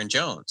of Aaron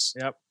Jones.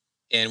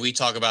 And we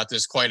talk about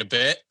this quite a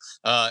bit,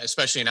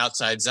 especially in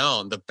outside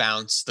zone, the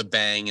bounce, the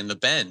bang, and the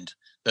bend.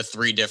 The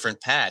 3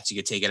 different paths. You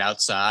could take it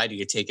outside, you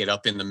could take it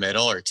up in the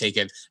middle, or take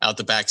it out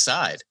the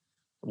backside.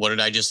 What did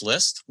I just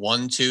list?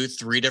 1, 2,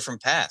 3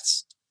 different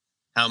paths.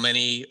 How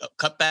many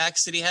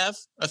cutbacks did he have?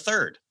 A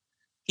third.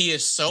 He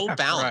is so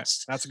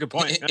balanced. That's a good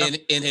point.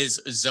 In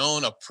his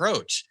zone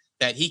approach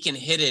that he can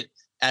hit it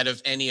out of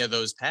any of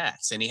those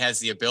paths. And he has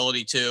the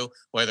ability to,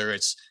 whether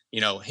it's,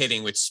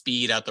 hitting with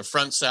speed out the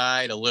front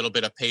side, a little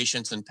bit of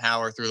patience and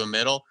power through the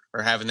middle,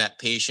 or having that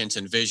patience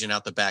and vision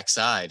out the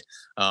backside.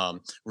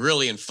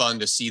 Really fun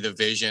to see the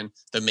vision,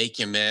 the make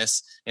you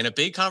miss. And a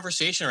big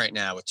conversation right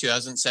now with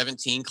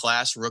 2017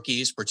 class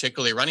rookies,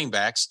 particularly running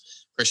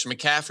backs. Christian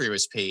McCaffrey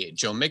was paid.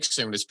 Joe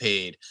Mixon was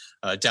paid.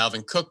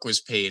 Dalvin Cook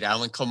was paid.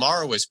 Alvin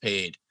Kamara was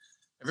paid.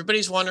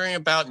 Everybody's wondering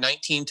about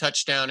 19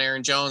 touchdown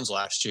Aaron Jones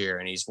last year.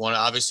 And he's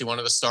obviously one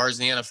of the stars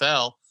in the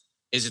NFL.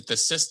 Is it the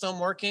system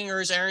working,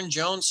 or is Aaron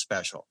Jones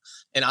special?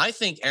 And I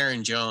think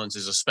Aaron Jones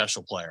is a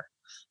special player.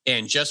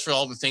 And just for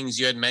all the things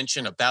you had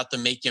mentioned about the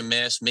make you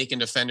miss, making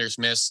defenders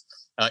miss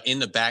in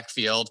the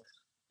backfield,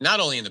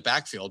 not only in the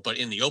backfield, but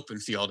in the open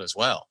field as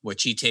well,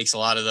 which he takes a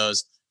lot of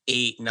those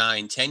 8,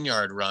 9,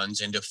 10-yard runs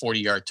into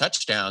 40-yard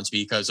touchdowns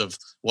because of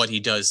what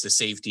he does to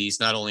safeties,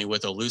 not only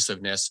with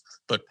elusiveness,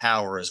 but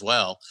power as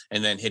well,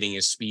 and then hitting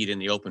his speed in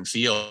the open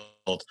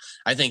field.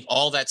 I think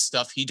all that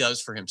stuff he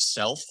does for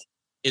himself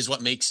is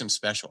what makes him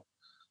special.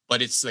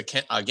 But it's,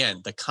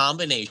 the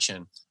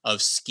combination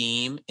of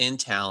scheme and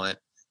talent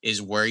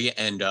is where you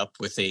end up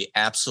with a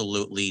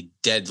absolutely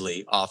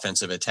deadly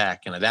offensive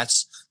attack. And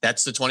that's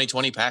the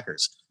 2020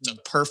 Packers. It's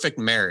a perfect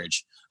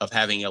marriage of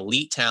having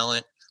elite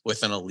talent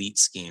with an elite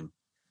scheme.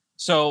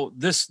 So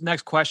this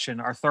next question,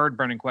 our third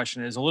burning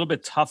question, is a little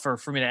bit tougher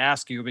for me to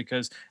ask you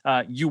because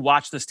you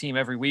watch this team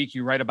every week.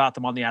 You write about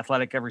them on The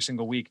Athletic every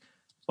single week.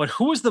 But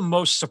who is the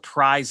most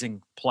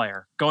surprising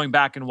player going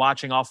back and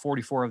watching all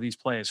 44 of these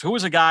plays? Who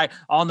was a guy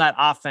on that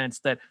offense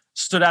that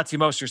stood out to you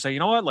most? Or say, you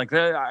know what, like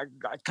I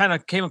kind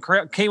of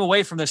came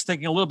away from this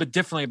thinking a little bit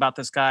differently about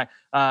this guy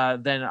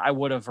than I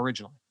would have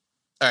originally.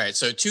 All right.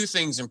 So 2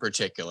 things in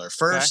particular.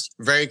 First,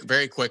 very,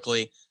 very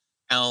quickly,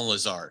 Allen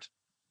Lazard.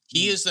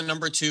 He is the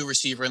number 2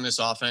 receiver in this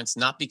offense,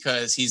 not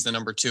because he's the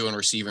number 2 in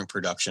receiving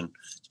production.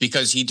 It's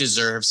because he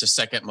deserves the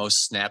second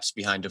most snaps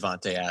behind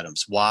Davante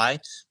Adams. Why?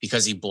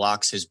 Because he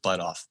blocks his butt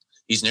off.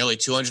 He's nearly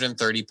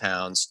 230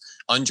 pounds,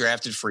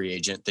 undrafted free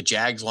agent. The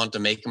Jags want to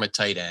make him a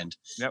tight end.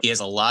 He has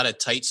a lot of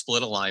tight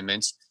split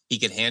alignments. He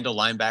can handle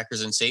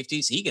linebackers and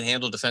safeties. He can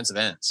handle defensive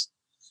ends.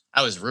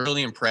 I was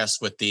really impressed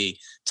with the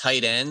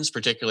tight ends,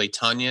 particularly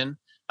Tunyon.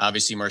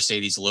 Obviously,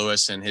 Mercedes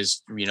Lewis and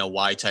his,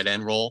 wide tight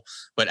end role.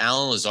 But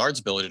Allen Lazard's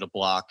ability to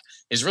block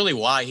is really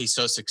why he's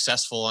so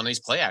successful on these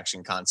play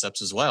action concepts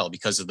as well,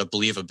 because of the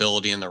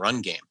believability in the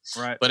run game.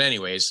 Right. But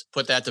anyways,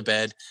 put that to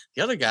bed.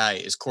 The other guy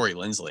is Corey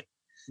Linsley.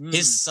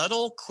 His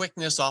subtle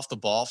quickness off the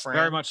ball, Fran,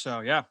 very much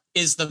so, yeah,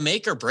 is the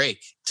make or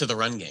break to the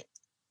run game.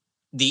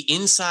 The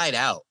inside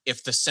out.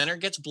 If the center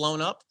gets blown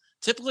up,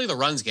 typically the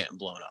run's getting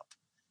blown up.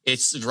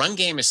 The run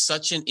game is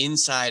such an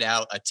inside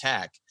out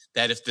attack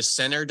that if the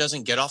center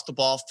doesn't get off the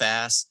ball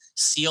fast,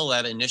 seal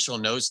that initial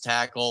nose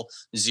tackle,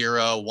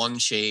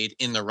 0-1 shade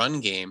in the run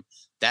game,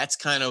 that's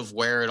kind of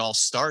where it all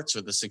starts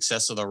with the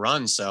success of the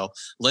run. So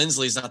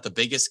Linsley's not the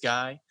biggest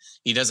guy.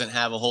 He doesn't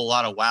have a whole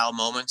lot of wow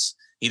moments.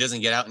 He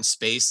doesn't get out in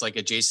space like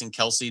a Jason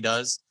Kelce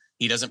does.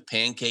 He doesn't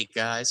pancake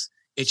guys.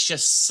 It's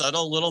just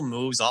subtle little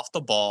moves off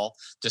the ball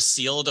to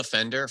seal a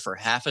defender for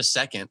half a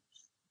second.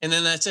 And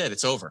then that's it.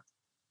 It's over.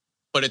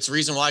 But it's the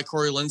reason why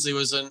Corey Linsley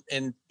was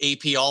an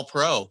AP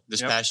All-Pro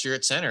this past year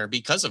at center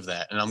because of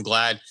that. And I'm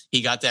glad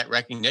he got that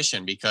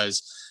recognition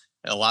because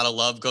a lot of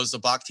love goes to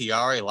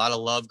Bakhtiari. A lot of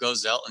love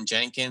goes to Elton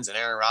Jenkins and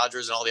Aaron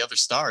Rodgers and all the other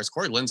stars.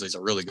 Corey Linsley's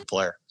a really good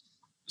player.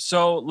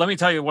 So let me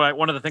tell you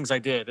one of the things I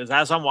did is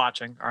as I'm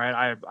watching, all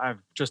right, I've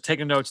just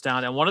taken notes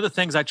down. And one of the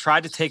things I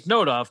tried to take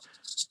note of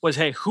was,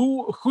 hey,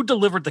 who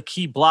delivered the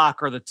key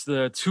block or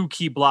the 2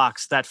 key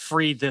blocks that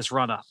freed this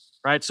run up?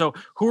 Right. So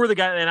who are the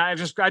guys? And I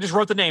just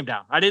wrote the name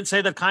down. I didn't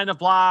say the kind of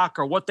block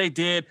or what they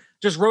did.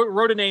 Just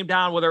wrote a name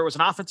down, whether it was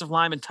an offensive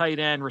lineman, tight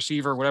end,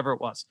 receiver, whatever it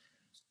was.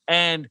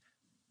 And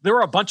there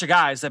were a bunch of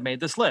guys that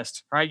made this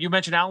list. Right. You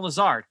mentioned Allen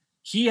Lazard.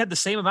 He had the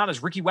same amount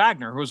as Ricky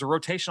Wagner, who was a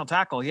rotational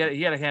tackle. He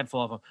had a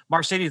handful of them.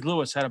 Mercedes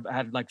Lewis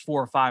had like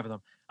 4 or 5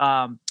 of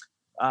them.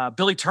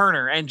 Billy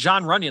Turner and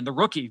John Runyon, the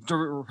rookie,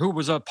 who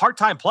was a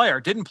part-time player,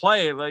 didn't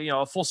play,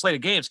 a full slate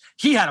of games.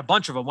 He had a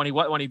bunch of them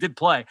when he did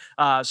play.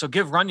 So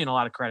give Runyon a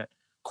lot of credit.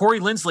 Corey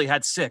Linsley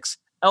had 6.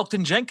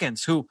 Elgton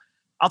Jenkins, who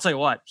I'll tell you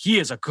what, he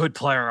is a good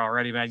player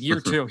already, man.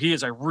 Year 2, he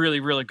is a really,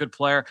 really good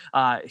player.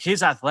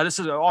 His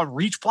athleticism on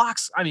reach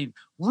blocks, I mean,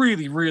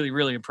 really, really,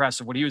 really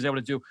impressive what he was able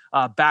to do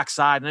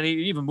backside, and then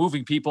even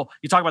moving people.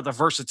 You talk about the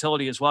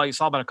versatility as well. You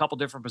saw him in a couple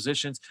different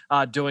positions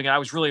doing it. I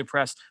was really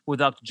impressed with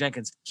Elgton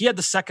Jenkins. He had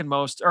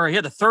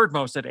the third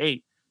most at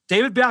 8.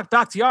 David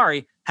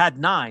Bakhtiari had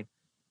 9.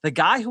 The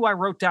guy who I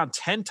wrote down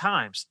 10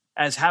 times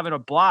as having a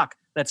block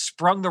that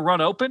sprung the run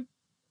open,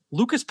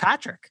 Lucas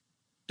Patrick.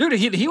 Dude,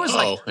 he was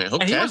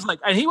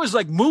and he was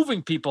like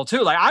moving people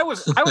too. Like I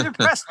was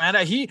impressed, man.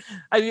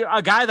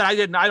 A guy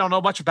that I don't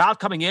know much about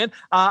coming in.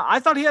 I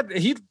thought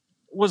he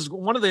was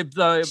one of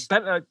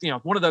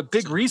the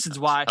big reasons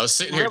why I was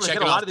sitting here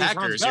checking off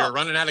Packers. You were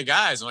running out of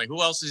guys. I'm like,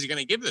 who else is he going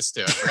to give this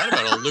to? I forgot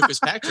about old Lucas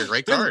Patrick,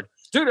 right guard.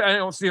 Dude,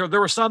 there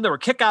were some that were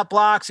kick out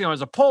blocks,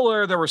 as a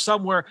puller. There were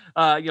some where,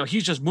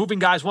 he's just moving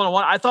guys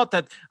one-on-one. I thought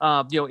that,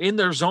 in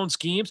their zone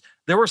schemes,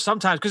 there were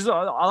sometimes, because a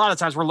lot of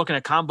times we're looking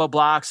at combo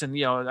blocks and,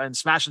 and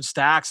smashing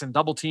stacks and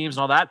double teams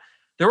and all that.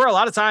 There were a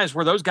lot of times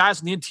where those guys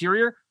in the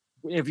interior,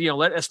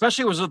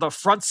 especially was the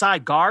front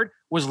side guard,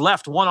 was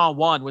left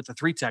one-on-one with the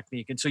 3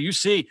 technique. And so you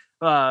see,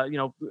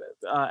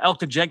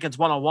 Elgton Jenkins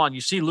one-on-one,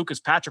 you see Lucas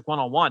Patrick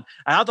one-on-one.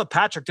 And I thought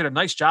Patrick did a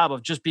nice job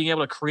of just being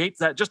able to create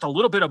that, just a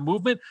little bit of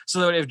movement,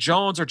 so that if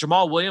Jones or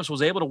Jamal Williams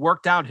was able to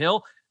work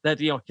downhill, that,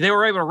 they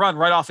were able to run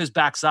right off his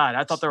backside.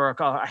 I thought there were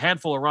a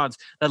handful of runs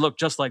that looked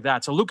just like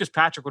that. So Lucas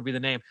Patrick would be the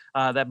name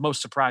that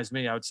most surprised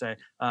me, I would say.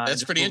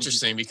 That's pretty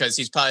interesting because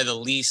he's probably the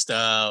least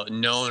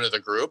known of the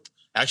group,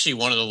 actually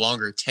one of the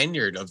longer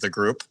tenured of the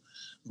group.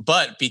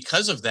 But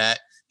because of that,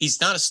 he's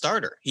not a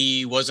starter.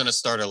 He wasn't a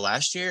starter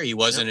last year. He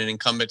wasn't an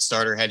incumbent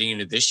starter heading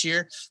into this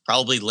year.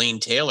 Probably Lane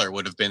Taylor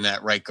would have been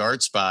that right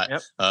guard spot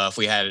if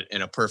we had it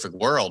in a perfect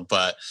world.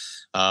 But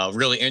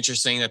really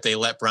interesting that they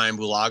let Brian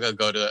Bulaga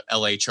go to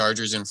LA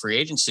Chargers in free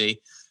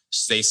agency.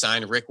 They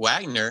signed Rick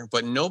Wagner,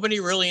 but nobody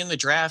really in the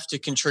draft to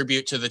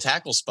contribute to the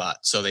tackle spot.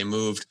 So they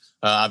moved,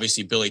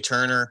 obviously, Billy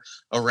Turner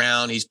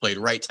around. He's played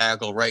right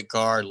tackle, right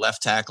guard,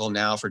 left tackle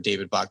now for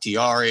David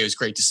Bakhtiari. It was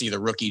great to see the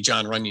rookie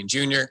John Runyon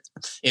Jr.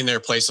 in there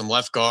play some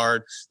left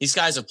guard. These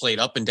guys have played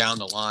up and down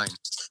the line.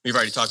 We've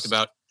already talked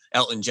about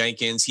Elgton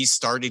Jenkins. He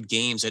started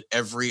games at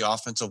every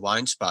offensive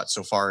line spot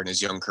so far in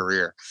his young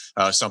career.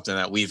 Something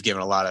that we've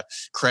given a lot of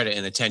credit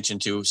and attention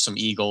to. Some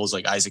Eagles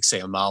like Isaac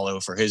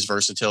Seumalo for his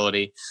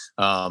versatility.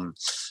 But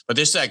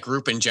this that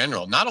group in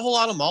general, not a whole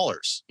lot of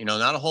maulers,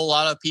 not a whole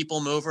lot of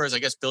people movers. I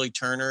guess Billy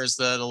Turner is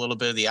a little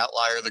bit of the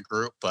outlier of the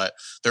group, but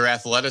their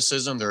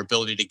athleticism, their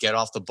ability to get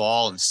off the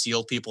ball and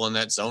seal people in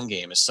that zone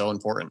game is so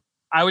important.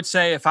 I would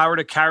say if I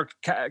were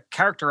to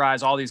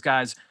characterize all these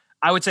guys,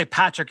 I would say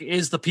Patrick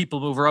is the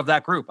people mover of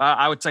that group.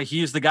 I would say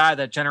he is the guy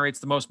that generates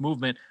the most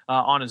movement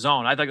on his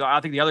own. I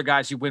think the other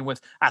guys you win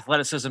with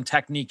athleticism,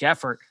 technique,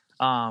 effort.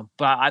 But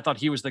I thought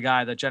he was the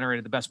guy that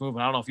generated the best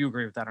movement. I don't know if you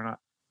agree with that or not.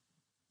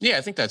 Yeah,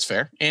 I think that's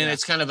fair. And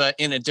it's kind of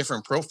in a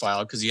different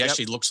profile because he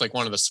actually looks like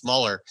one of the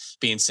smaller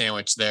being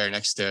sandwiched there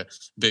next to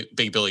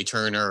Big Billy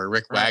Turner or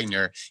Rick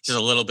Wagner. He's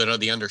a little bit of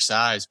the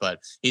undersized, but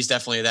he's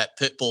definitely that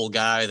pit bull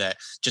guy that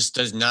just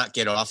does not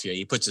get off you.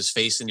 He puts his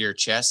face into your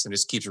chest and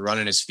just keeps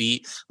running his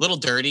feet. A little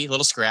dirty, a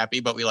little scrappy,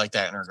 but we like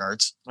that in our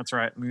guards. That's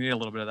right. We need a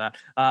little bit of that.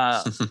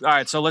 All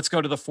right, so let's go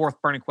to the fourth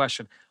burning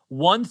question.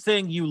 One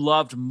thing you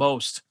loved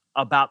most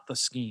about the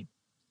scheme.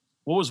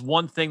 What was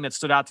one thing that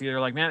stood out to you?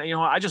 They're like, man,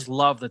 I just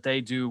love that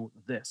they do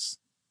this.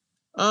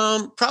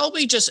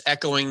 Probably just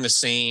echoing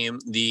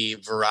the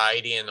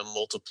variety and the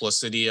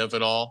multiplicity of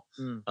it all.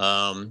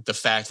 The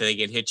fact that they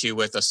can hit you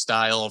with a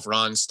style of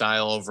run.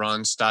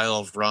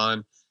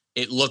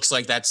 It looks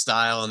like that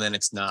style and then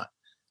it's not.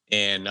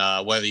 And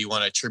whether you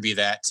want to attribute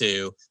that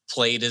to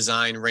play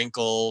design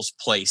wrinkles,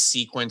 play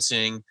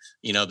sequencing,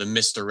 the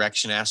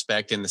misdirection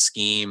aspect in the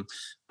scheme.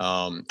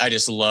 I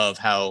just love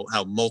how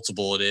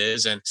multiple it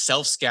is, and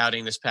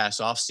self-scouting this past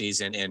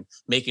offseason and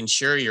making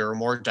sure you're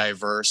more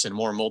diverse and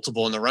more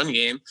multiple in the run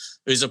game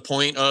is a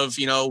point of,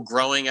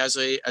 growing as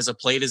a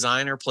play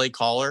designer, play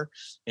caller.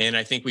 And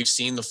I think we've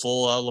seen the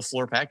full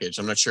LaFleur package.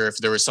 I'm not sure if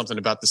there was something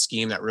about the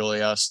scheme that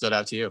really stood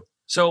out to you.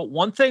 So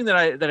one thing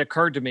that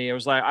occurred to me, it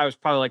was like, I was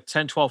probably like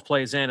 10, 12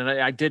 plays in, and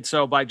I did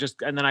so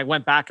and then I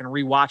went back and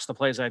rewatched the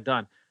plays I'd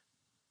done.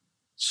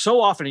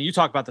 So often, and you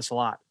talk about this a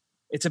lot,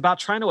 it's about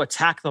trying to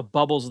attack the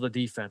bubbles of the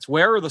defense.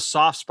 Where are the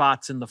soft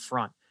spots in the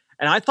front?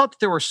 And I thought that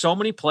there were so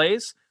many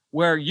plays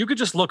where you could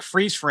just look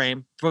freeze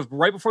frame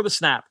right before the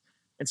snap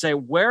and say,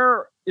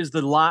 where's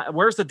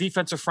the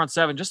defensive front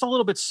seven just a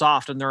little bit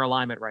soft in their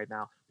alignment right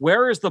now?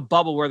 Where is the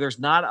bubble where there's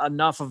not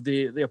enough of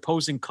the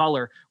opposing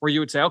color where you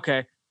would say,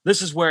 okay,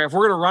 this is where, if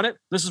we're going to run it,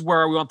 this is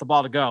where we want the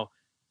ball to go.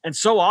 And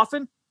so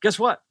often, guess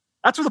what?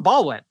 That's where the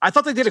ball went. I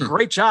thought they did a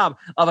great job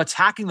of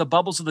attacking the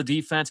bubbles of the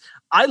defense.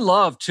 I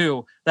love,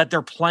 too, that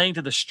they're playing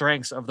to the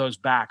strengths of those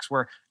backs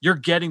where you're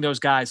getting those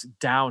guys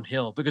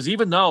downhill. Because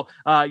even though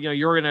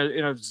you're in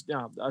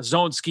a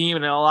zone scheme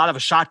and a lot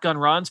of shotgun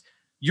runs,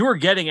 you were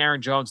getting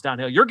Aaron Jones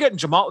downhill. You're getting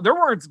Jamal. There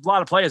weren't a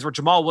lot of plays where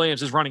Jamal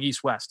Williams is running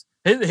east-west.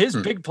 His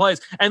big plays.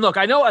 And look,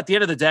 I know at the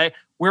end of the day,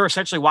 we're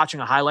essentially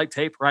watching a highlight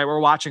tape, right? We're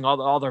watching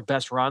all their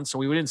best runs. So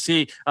we didn't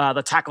see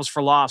the tackles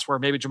for loss where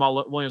maybe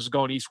Jamal Williams is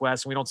going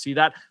east-west, and we don't see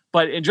that.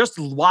 But in just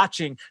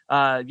watching,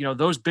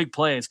 those big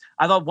plays,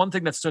 I thought one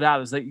thing that stood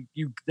out is that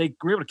they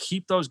were able to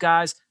keep those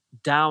guys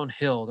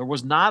downhill. There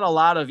was not a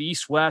lot of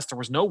east-west. There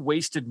was no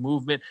wasted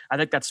movement. I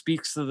think that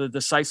speaks to the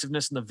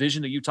decisiveness and the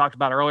vision that you talked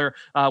about earlier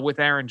with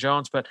Aaron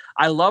Jones. But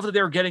I love that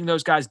they were getting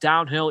those guys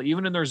downhill,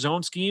 even in their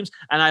zone schemes.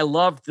 And I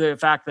loved the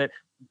fact that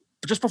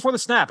just before the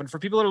snap, and for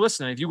people that are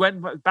listening, if you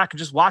went back and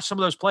just watched some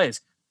of those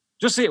plays,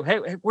 just see, hey,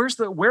 where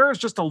is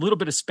just a little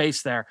bit of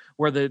space there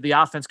where the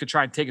offense could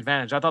try and take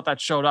advantage. I thought that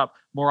showed up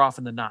more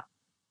often than not.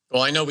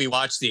 Well, I know we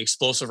watched the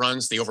explosive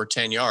runs, the over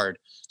 10 yard.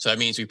 So that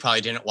means we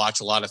probably didn't watch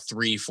a lot of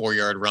 3-4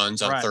 yard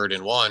runs on 3rd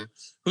and 1.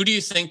 Who do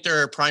you think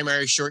their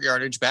primary short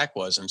yardage back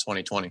was in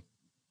 2020?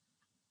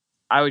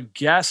 I would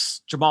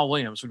guess Jamal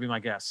Williams would be my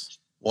guess.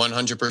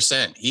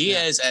 100%. He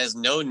has as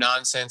no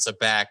nonsense a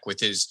back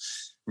with his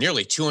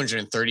nearly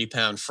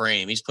 230-pound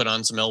frame. He's put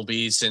on some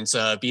LBs since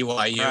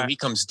BYU. Right. He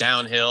comes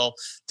downhill,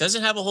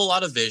 doesn't have a whole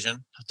lot of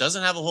vision,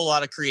 doesn't have a whole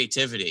lot of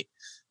creativity.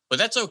 But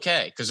that's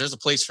okay because there's a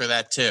place for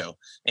that too.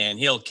 And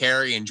he'll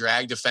carry and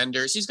drag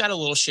defenders. He's got a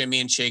little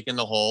shimmy and shake in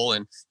the hole,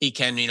 and he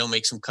can,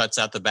 make some cuts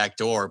out the back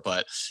door.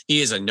 But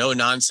he is a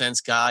no-nonsense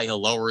guy. He'll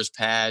lower his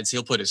pads.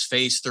 He'll put his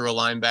face through a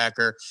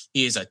linebacker.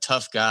 He is a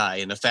tough guy.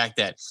 And the fact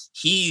that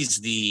he's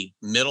the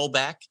middle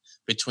back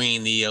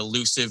between the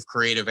elusive,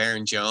 creative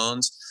Aaron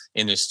Jones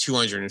and this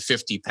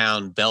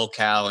 250-pound bell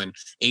cow and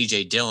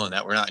A.J. Dillon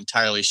that we're not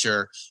entirely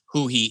sure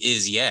who he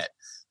is yet.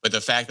 But the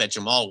fact that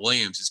Jamal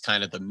Williams is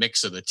kind of the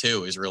mix of the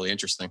two is really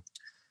interesting.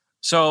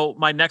 So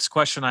my next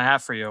question I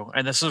have for you,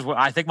 and this is what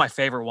I think my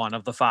favorite one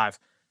of the 5.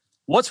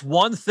 What's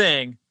one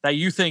thing that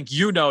you think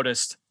you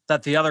noticed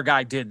that the other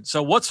guy didn't?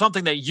 So what's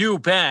something that you,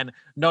 Ben,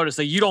 noticed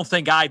that you don't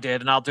think I did?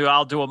 And I'll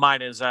do what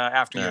mine is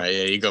after you. All right,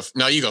 yeah, you go.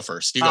 No, you go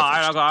first. You go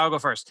first. I'll go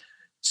first.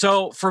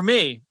 So for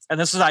me, and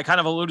I kind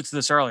of alluded to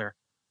this earlier,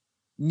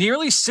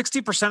 nearly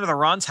 60% of the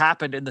runs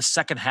happened in the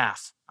second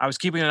half. I was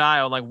keeping an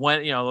eye on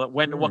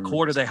what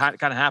quarter they kind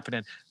of happened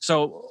in.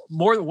 So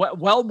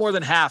well more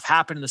than half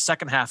happened in the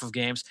second half of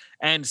games.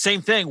 And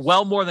same thing,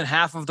 well more than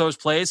half of those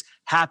plays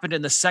happened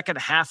in the second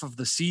half of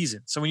the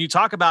season. So when you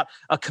talk about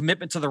a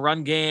commitment to the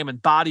run game and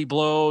body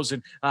blows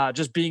and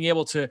just being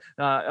able to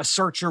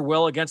assert your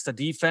will against the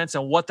defense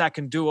and what that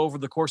can do over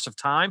the course of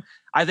time,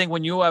 I think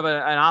when you have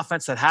an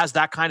offense that has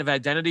that kind of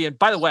identity, and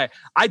by the way,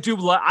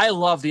 I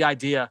love the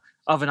idea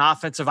of an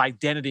offensive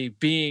identity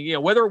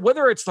being,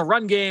 whether it's the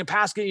run game,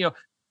 pass game,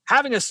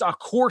 having a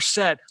core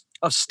set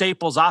of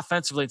staples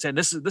offensively and saying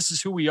this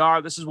is who we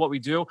are, this is what we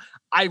do.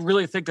 I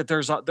really think that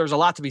there's a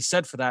lot to be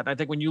said for that. And I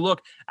think when you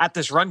look at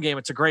this run game,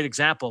 it's a great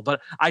example.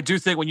 But I do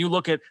think when you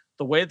look at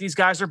the way that these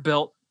guys are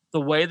built,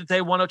 the way that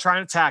they want to try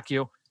and attack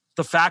you,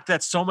 the fact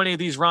that so many of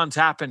these runs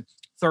happen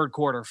 3rd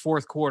quarter,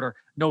 4th quarter,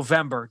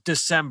 November,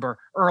 December,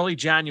 early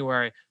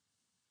January.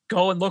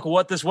 Go and look at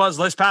what this was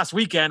this past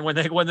weekend when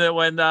they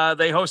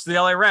hosted the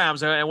LA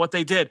Rams and what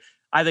they did.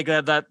 I think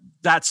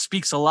that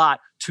speaks a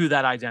lot to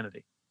that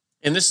identity.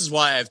 And this is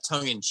why I've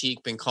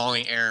tongue-in-cheek been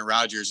calling Aaron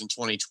Rodgers in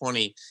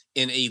 2020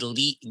 an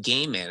elite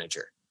game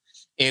manager.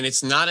 And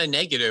it's not a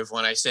negative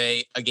when I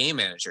say a game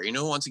manager. You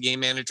know who wants a game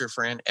manager,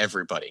 Fran?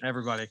 Everybody.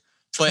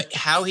 But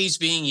how he's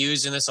being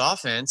used in this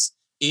offense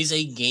is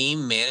a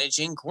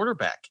game-managing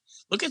quarterback.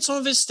 Look at some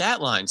of his stat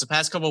lines the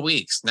past couple of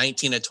weeks.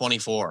 19 of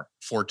 24,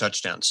 4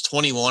 touchdowns.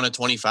 21 of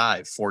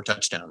 25, 4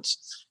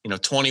 touchdowns.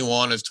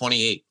 21 of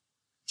 28,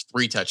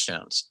 3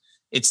 touchdowns.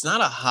 It's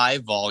not a high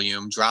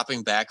volume,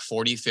 dropping back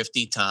 40,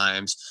 50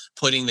 times,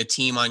 putting the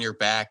team on your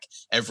back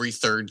every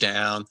 3rd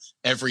down,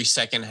 every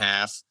second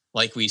half,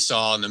 like we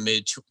saw in the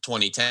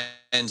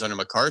mid-2010s under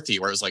McCarthy,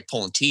 where it was like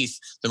pulling teeth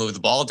to move the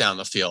ball down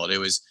the field. It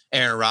was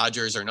Aaron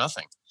Rodgers or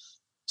nothing.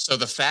 So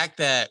the fact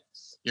that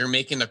you're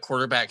making the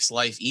quarterback's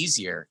life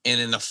easier,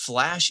 and in the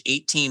flash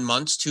 18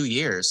 months, 2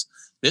 years,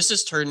 this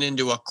has turned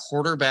into a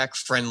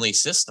quarterback-friendly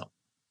system.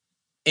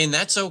 And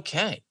that's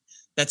okay.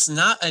 That's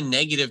not a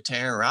negative to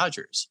Aaron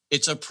Rodgers.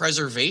 It's a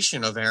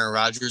preservation of Aaron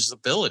Rodgers'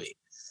 ability.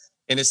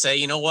 And to say,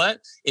 you know what?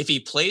 If he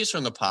plays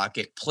from the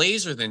pocket,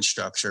 plays within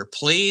structure,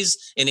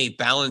 plays in a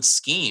balanced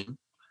scheme,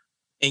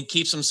 and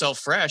keeps himself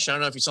fresh. I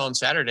don't know if you saw on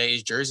Saturday,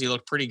 his jersey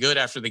looked pretty good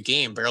after the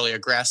game, barely a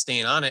grass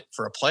stain on it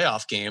for a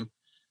playoff game.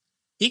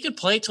 He could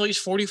play till he's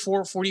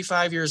 44,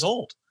 45 years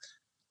old.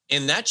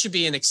 And that should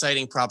be an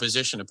exciting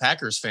proposition to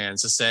Packers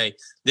fans to say,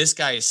 this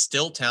guy is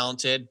still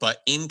talented, but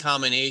in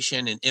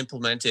combination and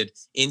implemented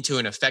into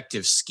an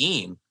effective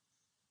scheme,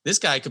 this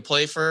guy could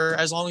play for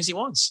as long as he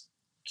wants.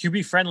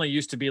 QB friendly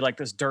used to be like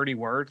this dirty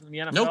word in the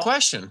NFL. No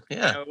question.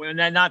 Yeah. And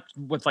then not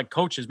with like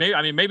coaches,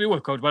 maybe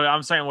with coach, but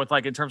I'm saying with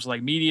like in terms of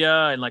like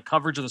media and like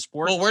coverage of the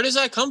sport. Well, where does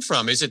that come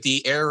from? Is it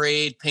the air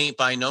raid paint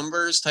by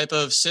numbers type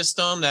of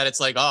system that it's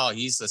like, oh,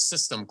 he's the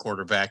system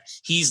quarterback.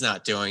 He's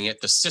not doing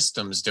it. The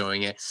system's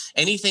doing it.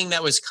 Anything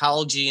that was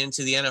collegey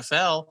into the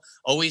NFL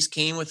always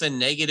came with a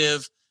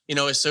negative,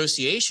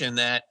 association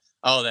that,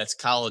 oh, that's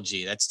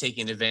collegey. That's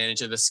taking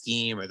advantage of the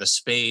scheme or the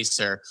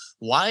space. Or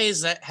why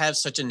does that have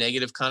such a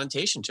negative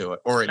connotation to it?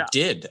 Or it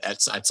did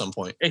at some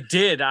point. It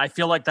did. I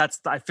feel like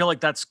that's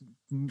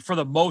for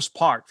the most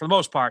part,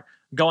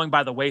 going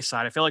by the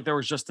wayside. I feel like there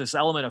was just this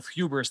element of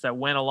hubris that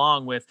went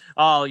along with,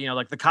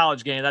 like the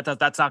college game that's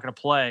not going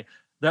to play.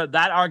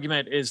 That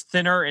argument is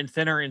thinner and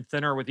thinner and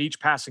thinner with each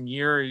passing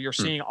year. You're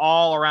seeing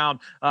all around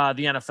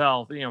the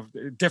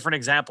NFL, different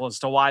examples as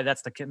to why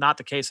that's not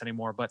the case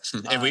anymore. But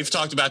and we've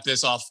talked about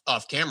this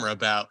off camera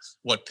about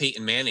what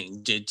Peyton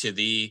Manning did to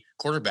the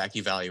quarterback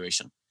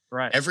evaluation.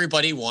 Right.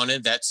 Everybody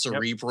wanted that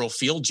cerebral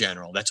field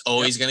general. That's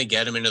always going to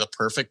get him into the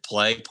perfect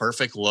play,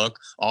 perfect look,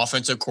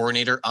 offensive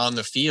coordinator on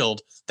the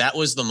field. That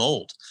was the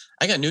mold.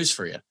 I got news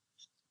for you.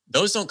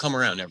 Those don't come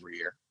around every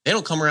year. They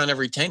don't come around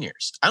every 10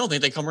 years. I don't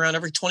think they come around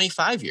every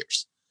 25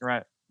 years.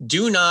 Right.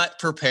 Do not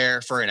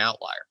prepare for an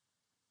outlier.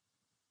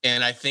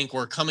 And I think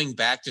we're coming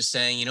back to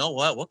saying, you know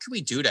what can we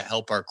do to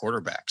help our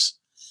quarterbacks?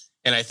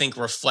 And I think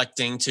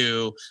reflecting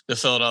to the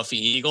Philadelphia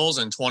Eagles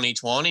in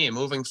 2020 and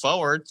moving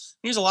forward,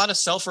 there's a lot of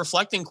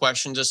self-reflecting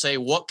questions to say,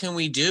 what can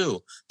we do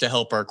to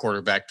help our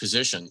quarterback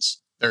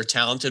positions? They're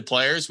talented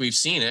players. We've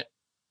seen it.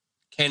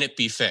 Can it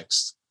be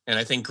fixed? And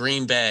I think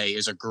Green Bay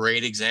is a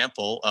great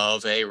example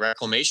of a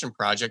reclamation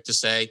project to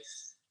say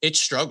it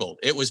struggled.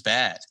 It was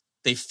bad.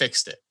 They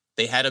fixed it.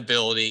 They had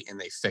ability and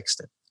they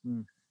fixed it.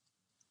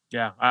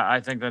 Yeah, I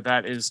think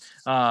that is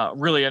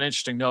really an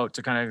interesting note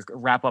to kind of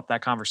wrap up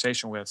that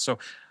conversation with. So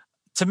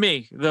to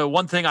me, the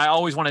one thing I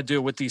always want to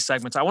do with these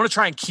segments, I want to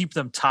try and keep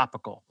them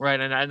topical, right?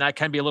 And that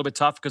can be a little bit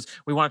tough because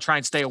we want to try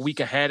and stay a week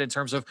ahead in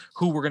terms of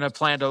who we're going to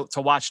plan to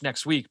watch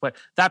next week. But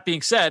that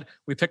being said,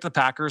 we picked the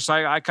Packers. So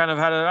I kind of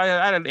had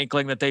an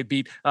inkling that they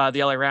beat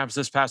the LA Rams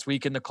this past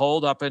week in the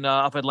cold up at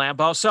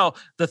Lambeau. So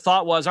the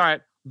thought was, all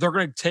right, they're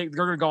going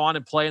to go on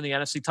and play in the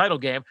NFC title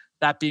game.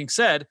 That being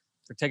said,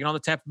 they're taking on the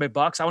Tampa Bay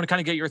Bucks. I want to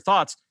kind of get your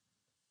thoughts.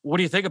 What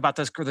do you think about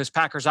this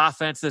Packers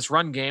offense, this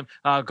run game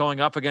going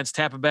up against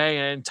Tampa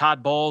Bay and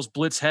Todd Bowles,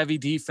 blitz heavy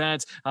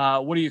defense?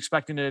 What are you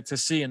expecting to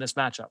see in this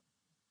matchup?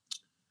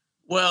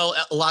 Well,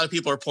 a lot of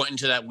people are pointing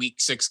to that Week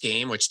 6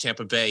 game, which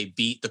Tampa Bay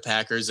beat the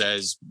Packers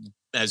as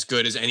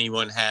good as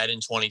anyone had in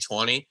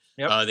 2020.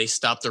 Yep. They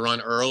stopped the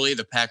run early.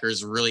 The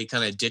Packers really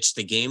kind of ditched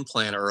the game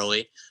plan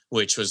early,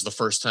 which was the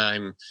first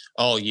time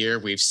all year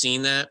we've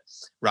seen that.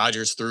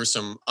 Rodgers threw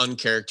some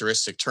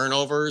uncharacteristic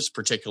turnovers,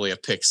 particularly a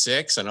pick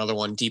six, another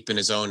one deep in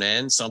his own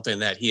end, something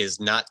that he has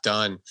not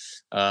done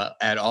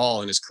at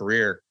all in his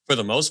career for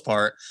the most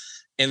part.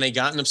 And they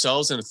got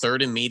themselves in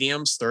third and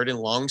mediums, third and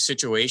long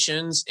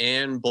situations,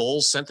 and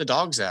Bowles sent the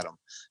dogs at them.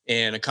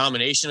 And a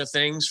combination of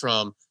things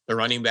from the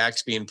running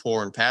backs being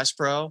poor in pass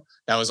pro.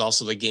 That was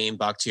also the game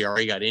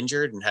Bakhtiari got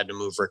injured and had to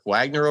move Rick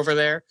Wagner over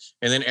there.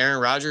 And then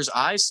Aaron Rodgers'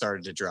 eyes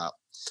started to drop.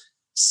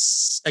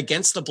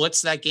 Against the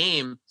blitz that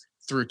game,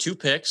 threw 2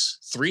 picks,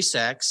 3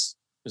 sacks.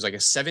 It was like a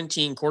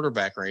 17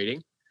 quarterback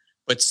rating.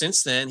 But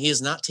since then, he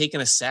has not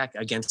taken a sack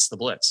against the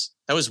blitz.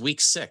 That was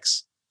Week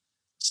 6.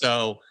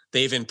 So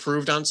they've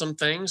improved on some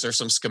things. There's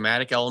some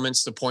schematic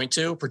elements to point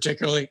to,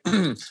 particularly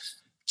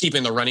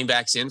keeping the running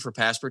backs in for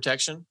pass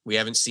protection. We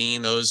haven't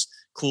seen those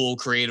cool,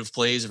 creative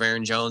plays of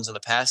Aaron Jones in the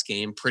pass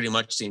game pretty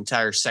much the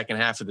entire second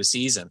half of the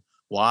season.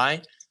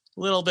 Why?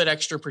 A little bit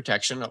extra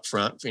protection up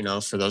front,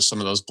 for some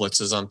of those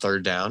blitzes on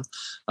third down.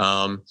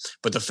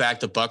 But the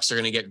fact the Bucs are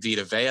going to get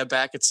Vita Vea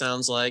back, it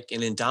sounds like,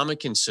 and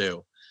Ndamukong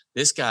Suh,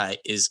 this guy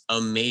is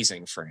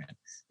amazing, Fran.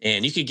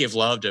 And you could give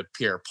love to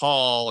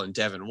Pierre-Paul and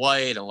Devin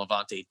White and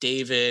Levante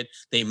David.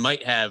 They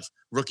might have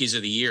rookies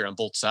of the year on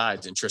both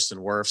sides in Tristan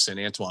Wirfs and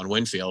Antoine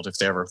Winfield if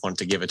they ever want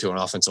to give it to an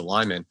offensive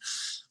lineman.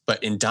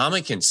 But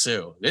Ndamukong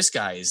Suh, this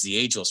guy is the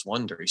ageless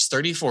wonder. He's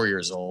 34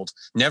 years old,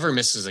 never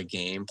misses a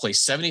game, plays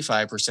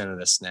 75% of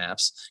the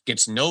snaps,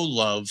 gets no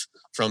love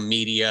from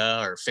media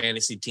or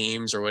fantasy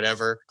teams or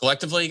whatever.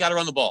 Collectively, you got to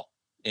run the ball.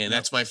 And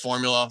that's my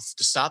formula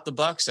to stop the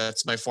Bucs.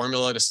 That's my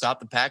formula to stop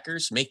the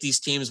Packers. Make these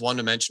teams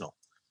one-dimensional.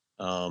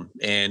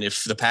 And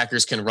if the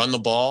Packers can run the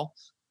ball,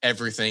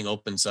 everything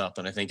opens up.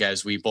 And I think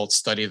as we both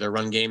study the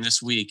run game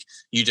this week,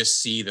 you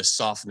just see the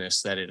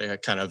softness that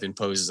it kind of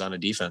imposes on a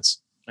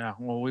defense. Yeah,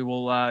 well, we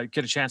will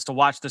get a chance to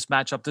watch this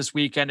matchup this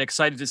weekend.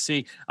 Excited to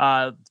see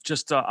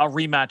just a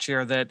rematch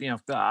here that,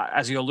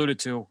 as you alluded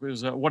to,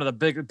 was one of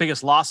the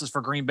biggest losses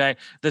for Green Bay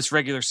this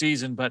regular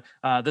season. But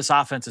this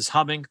offense is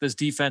humming. This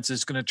defense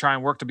is going to try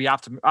and work to be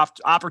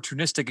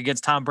opportunistic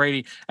against Tom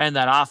Brady and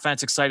that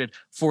offense. Excited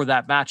for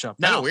that matchup.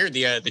 Now, weird.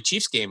 The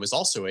Chiefs game was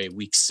also a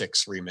Week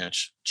 6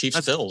 rematch.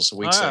 Chiefs-Bills,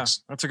 Week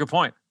 6. That's a good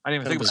point. I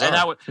didn't even think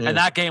about it. And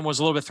that game was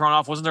a little bit thrown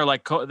off. Wasn't there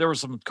there was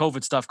some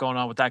COVID stuff going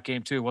on with that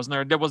game too? Wasn't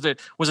there? Was it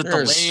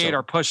delayed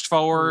or pushed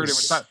forward?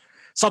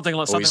 something.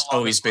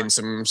 Always been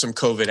some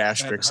COVID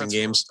asterisks in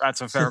games.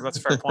 That's a fair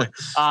point.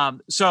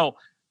 So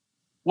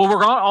what we're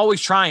going to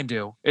always try and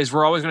do is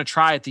we're always going to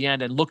try at the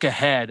end and look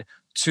ahead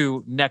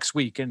to next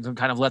week and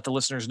kind of let the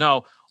listeners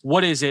know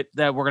what is it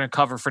that we're going to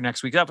cover for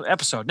next week's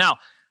episode. Now,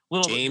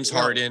 James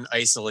Harden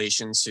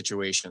isolation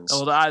situations.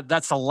 Oh,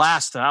 that's the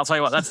last. I'll tell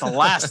you what. That's the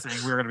last thing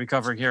we're going to be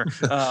covering here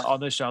on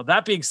this show.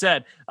 That being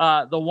said,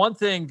 the one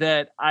thing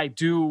that I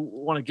do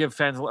want to give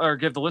fans or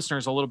give the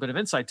listeners a little bit of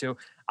insight to,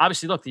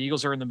 obviously, look, the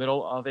Eagles are in the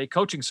middle of a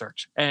coaching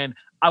search, and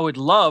I would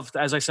love,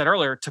 as I said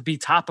earlier, to be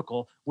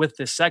topical with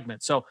this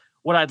segment. So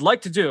what I'd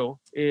like to do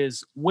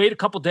is wait a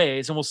couple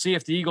days, and we'll see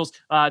if the Eagles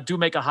do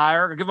make a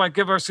hire.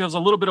 Give ourselves a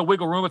little bit of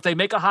wiggle room. If they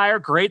make a hire,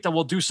 great. Then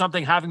we'll do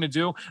something having to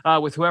do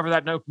with whoever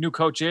that new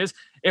coach is.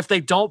 If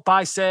they don't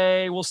by,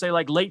 we'll say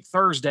like late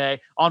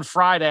Thursday, on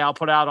Friday, I'll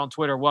put out on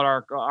Twitter what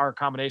our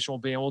combination will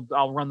be, and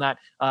I'll run that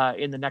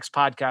in the next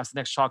podcast, the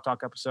next Chalk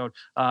Talk episode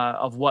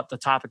of what the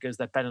topic is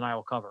that Ben and I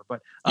will cover.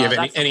 But you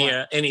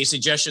have any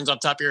suggestions off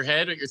the top of your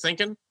head? What you're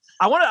thinking?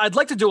 I'd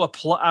like to do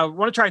I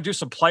want to try and do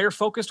some player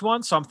focused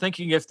ones. So I'm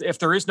thinking if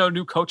there is no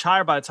new coach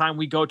hire by the time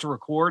we go to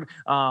record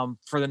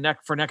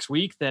for next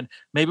week, then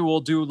maybe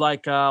we'll do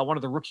like one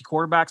of the rookie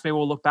quarterbacks. Maybe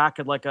we'll look back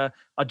at like a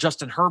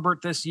Justin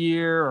Herbert this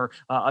year or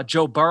a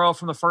Joe Burrow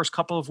from the first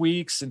couple of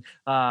weeks, and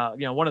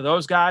one of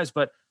those guys.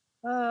 But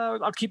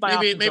I'll keep my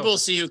maybe we'll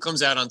see who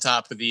comes out on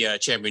top of the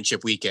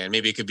championship weekend.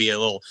 Maybe it could be a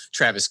little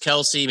Travis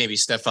Kelce, maybe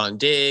Stephon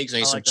Diggs,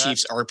 maybe some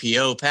Chiefs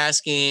RPO pass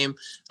game.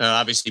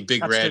 Obviously,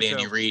 Big Red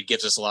Andy Reid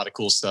gives us a lot of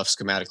cool stuff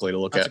schematically to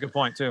look at. That's a good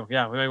point too.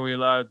 Yeah, maybe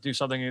we'll do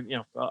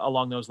something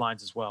along those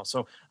lines as well.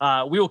 So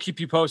we will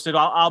keep you posted.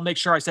 I'll make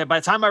sure I say by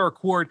the time I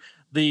record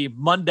the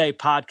Monday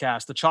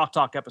podcast, the Chalk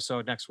Talk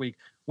episode next week,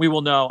 we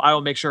will know. I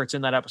will make sure it's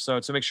in that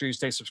episode. So make sure you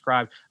stay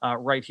subscribed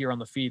right here on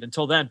the feed.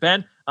 Until then,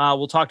 Ben,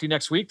 we'll talk to you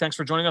next week. Thanks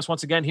for joining us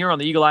once again here on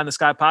the Eagle Eye in the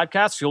Sky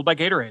podcast, fueled by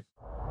Gatorade.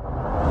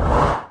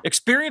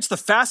 Experience the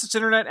fastest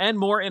internet and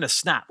more in a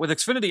snap. With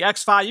Xfinity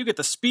XFi, you get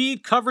the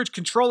speed, coverage,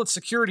 control, and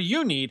security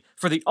you need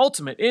for the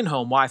ultimate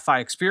in-home Wi-Fi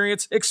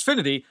experience.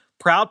 Xfinity,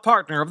 proud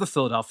partner of the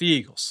Philadelphia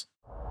Eagles.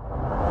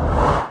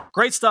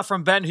 Great stuff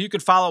from Ben, who you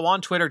can follow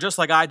on Twitter just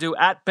like I do,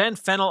 at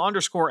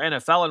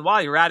BenFennel_NFL. And while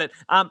you're at it,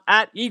 I'm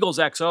at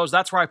EaglesXOs.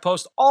 That's where I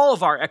post all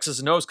of our X's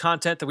and O's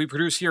content that we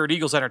produce here at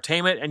Eagles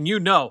Entertainment. And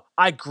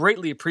I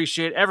greatly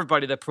appreciate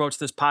everybody that promotes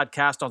this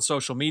podcast on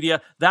social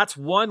media. That's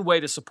one way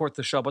to support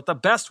the show. But the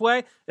best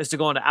way is to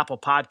go into Apple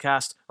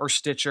Podcasts or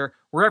Stitcher,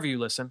 wherever you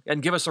listen,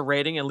 and give us a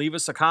rating and leave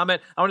us a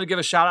comment. I want to give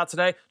a shout out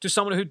today to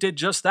someone who did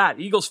just that.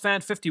 Eagles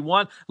Fan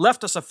 51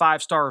 left us a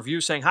 5-star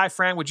review saying, "Hi,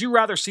 Fran, would you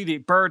rather see the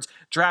Birds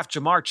draft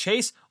Jamar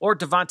Chase or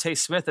Devontae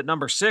Smith at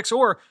number 6,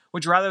 or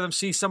would you rather them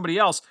see somebody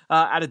else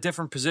at a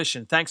different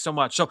position?" Thanks so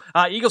much. So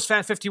Eagles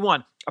Fan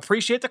 51,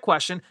 appreciate the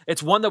question.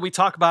 It's one that we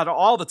talk about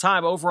all the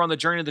time over on the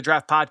Journey of the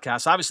Draft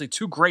podcast. Obviously,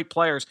 two great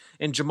players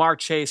in Jamar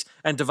Chase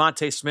and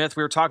Devontae Smith.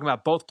 We were talking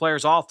about both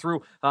players all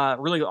through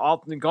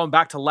all going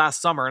back to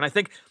last summer. And I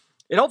think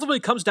it ultimately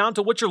comes down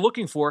to what you're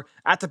looking for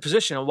at the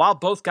position. And while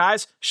both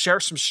guys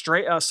share some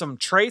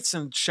traits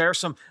and share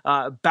some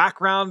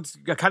background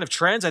kind of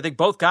trends, I think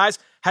both guys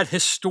had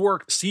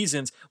historic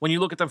seasons when you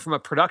look at them from a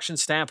production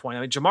standpoint.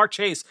 I mean, Jamar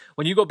Chase,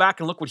 when you go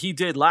back and look what he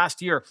did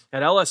last year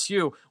at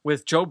LSU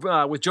with Joe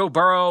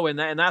Burrow and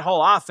that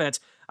whole offense,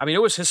 I mean,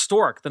 it was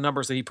historic, the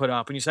numbers that he put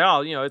up. And you say,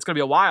 it's going to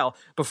be a while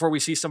before we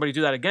see somebody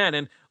do that again.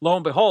 And lo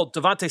and behold,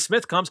 Devontae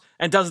Smith comes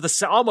and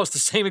does almost the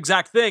same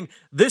exact thing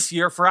this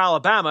year for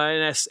Alabama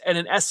in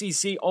an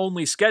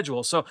SEC-only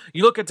schedule. So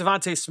you look at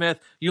Devontae Smith,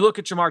 you look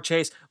at Jamar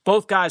Chase,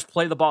 both guys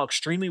play the ball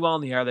extremely well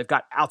in the air. They've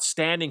got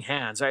outstanding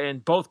hands,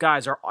 and both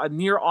guys are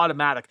near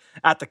automatic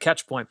at the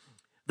catch point.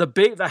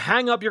 The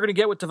hang-up you're going to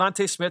get with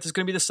Devontae Smith is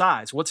going to be the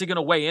size. What's he going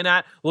to weigh in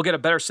at? We'll get a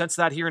better sense of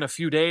that here in a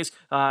few days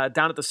down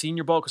at the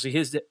Senior Bowl, because he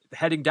is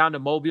heading down to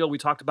Mobile. We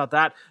talked about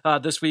that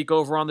this week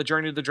over on the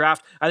Journey to the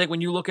Draft. I think when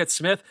you look at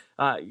Smith,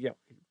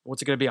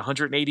 what's it going to be,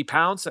 180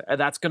 pounds?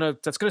 That's going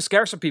to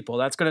scare some people.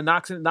 That's going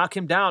to knock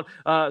him down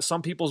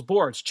some people's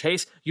boards.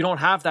 Chase, you don't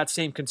have that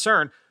same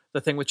concern. The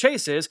thing with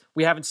Chase is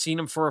we haven't seen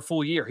him for a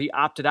full year. He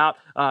opted out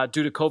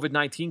due to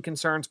COVID-19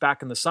 concerns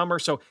back in the summer,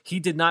 so he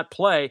did not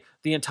play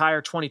the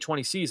entire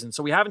 2020 season.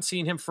 So we haven't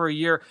seen him for a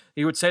year.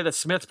 You would say that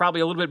Smith's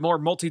probably a little bit more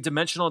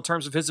multidimensional in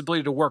terms of his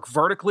ability to work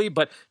vertically,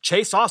 but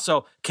Chase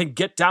also can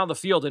get down the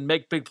field and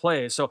make big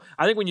plays. So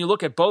I think when you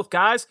look at both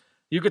guys,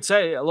 you could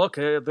say, look,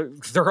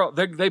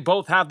 they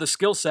both have the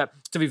skill set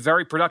to be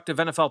very productive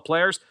NFL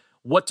players.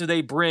 What do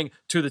they bring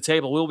to the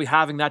table? We'll be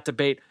having that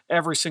debate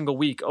every single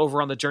week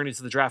over on the Journey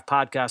to the Draft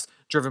podcast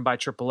driven by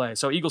AAA.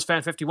 So Eagles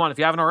Fan 51, if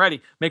you haven't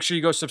already, make sure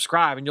you go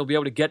subscribe and you'll be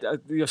able to get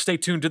stay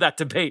tuned to that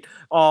debate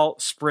all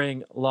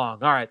spring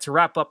long. All right, to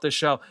wrap up this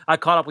show, I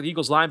caught up with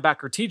Eagles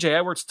linebacker TJ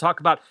Edwards to talk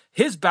about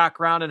his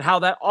background and how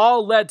that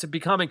all led to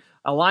becoming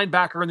a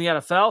linebacker in the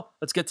NFL.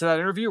 Let's get to that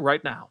interview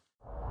right now.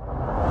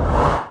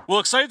 Well,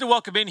 excited to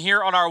welcome in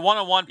here on our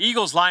one-on-one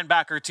Eagles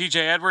linebacker TJ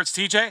Edwards.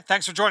 TJ,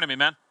 thanks for joining me,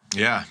 man.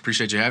 Yeah,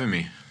 appreciate you having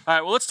me. All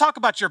right, well, let's talk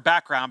about your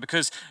background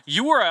because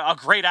you were a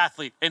great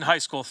athlete in high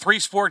school.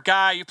 3-sport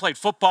guy. You played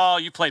football,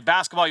 you played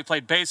basketball, you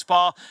played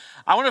baseball.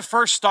 I want to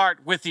first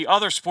start with the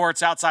other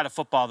sports outside of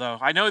football, though.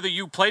 I know that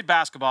you played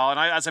basketball, and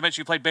as I mentioned,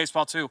 you played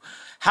baseball, too.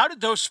 How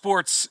did those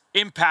sports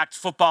impact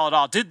football at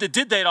all? Did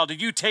they at all?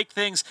 Did you take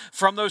things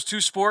from those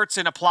two sports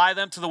and apply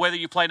them to the way that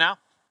you play now?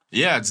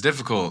 Yeah, it's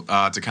difficult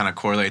to kind of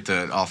correlate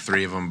all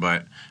three of them,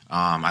 but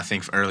I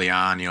think early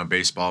on,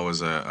 baseball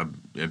was a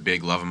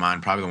big love of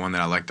mine, probably the one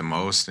that I liked the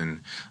most,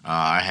 and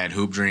I had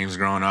hoop dreams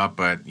growing up,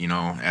 but,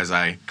 as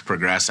I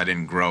progressed, I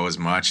didn't grow as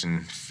much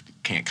and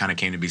kind of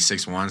came to be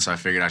 6'1", so I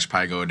figured I should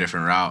probably go a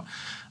different route.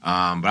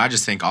 But I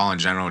just think all in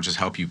general just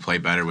help you play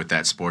better with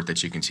that sport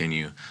that you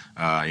continue,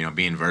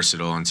 being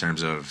versatile in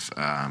terms of,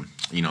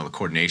 the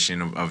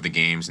coordination of the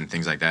games and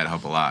things like that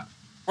help a lot.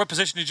 What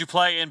position did you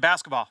play in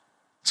basketball?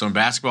 So in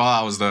basketball,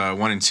 I was the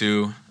 1 and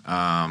 2,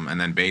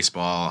 and then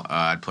baseball,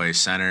 I'd play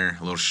center,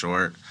 a little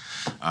short,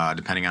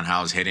 depending on how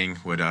I was hitting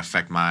would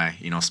affect my,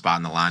 spot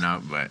in the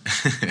lineup. But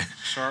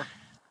Sure.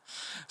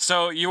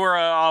 So you were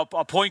a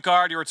point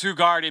guard, you were a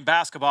 2-guard in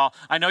basketball.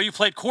 I know you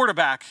played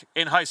quarterback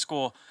in high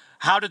school.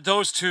 How did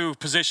those two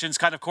positions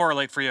kind of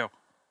correlate for you?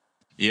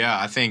 Yeah,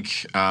 I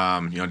think,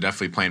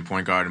 definitely playing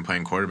point guard and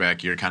playing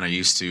quarterback, you're kind of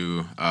used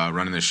to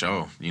running the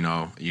show.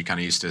 You're kind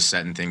of used to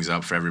setting things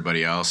up for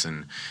everybody else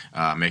and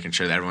making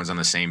sure that everyone's on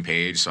the same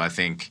page. So I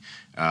think,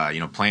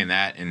 playing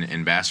that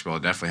in basketball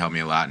definitely helped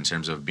me a lot in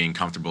terms of being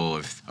comfortable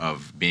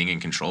of being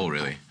in control,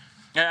 really.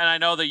 And I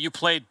know that you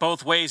played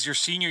both ways your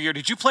senior year.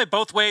 Did you play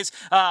both ways,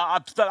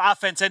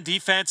 offense and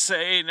defense,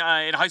 in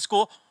high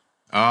school?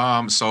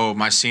 So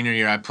my senior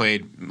year, I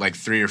played like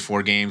 3 or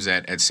 4 games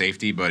at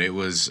safety, but it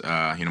was,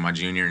 my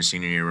junior and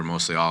senior year were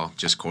mostly all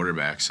just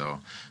quarterback. So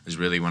it was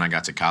really when I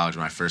got to college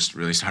when I first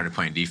really started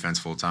playing defense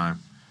full time.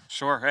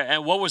 Sure.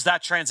 And what was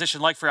that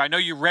transition like for you? I know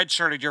you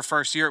redshirted your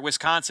first year at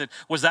Wisconsin.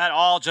 Was that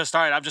all just,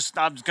 all right,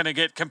 I'm going to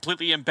get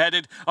completely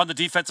embedded on the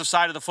defensive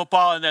side of the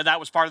football, and then that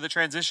was part of the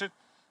transition?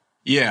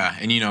 Yeah,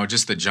 and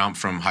just the jump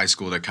from high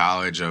school to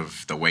college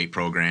of the weight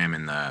program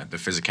and the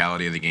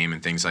physicality of the game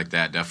and things like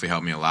that definitely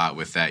helped me a lot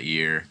with that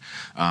year.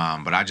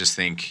 But I just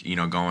think,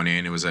 going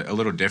in, it was a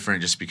little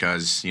different just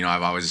because,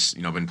 I've always,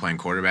 been playing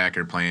quarterback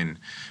or playing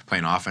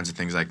offense and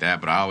things like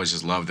that. But I always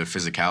just loved the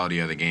physicality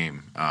of the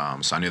game.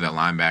 So I knew that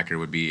linebacker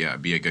would be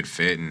a good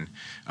fit, and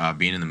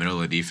being in the middle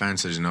of the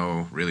defense, there's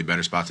no really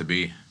better spot to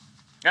be.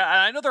 Yeah,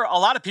 I know there are a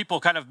lot of people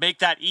kind of make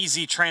that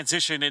easy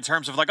transition in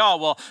terms of like, oh,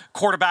 well,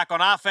 quarterback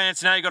on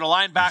offense, now you go to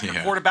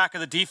linebacker, quarterback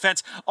of the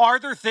defense. Are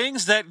there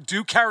things that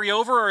do carry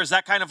over, or is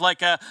that kind of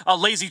like a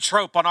lazy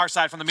trope on our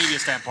side from the media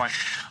standpoint?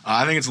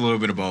 I think it's a little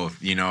bit of both.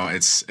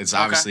 It's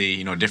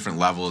obviously, different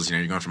levels.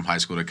 You're going from high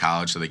school to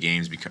college, so the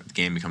game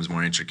becomes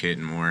more intricate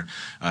and more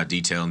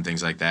detailed and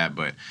things like that.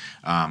 But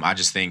I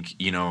just think,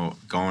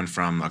 going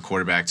from a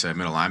quarterback to a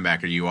middle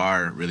linebacker, you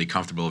are really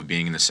comfortable with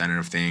being in the center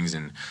of things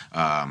and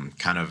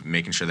kind of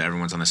making sure that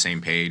everyone's on the same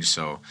page.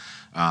 So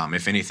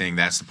if anything,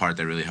 that's the part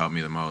that really helped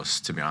me the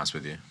most, to be honest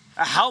with you.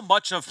 How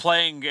much of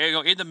playing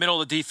in the middle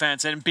of the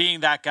defense and being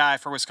that guy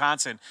for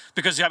Wisconsin?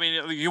 Because,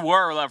 you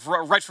were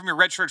right from your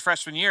redshirt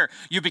freshman year,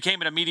 you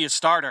became an immediate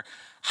starter.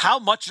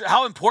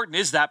 How important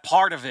is that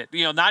part of it?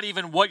 Not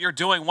even what you're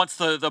doing once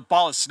the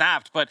ball is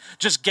snapped, but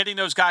just getting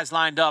those guys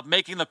lined up,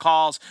 making the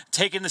calls,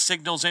 taking the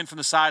signals in from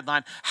the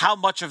sideline. How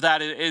much of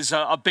that is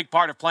a big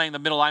part of playing the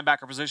middle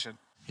linebacker position?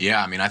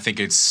 Yeah, I think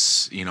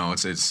it's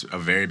a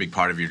very big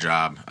part of your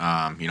job.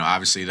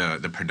 Obviously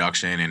the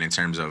production and in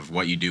terms of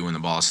what you do when the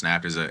ball is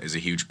snapped is a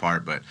huge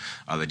part, but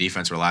the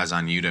defense relies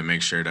on you to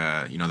make sure to,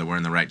 that we're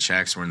in the right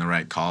checks, we're in the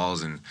right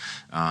calls, and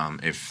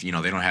if, they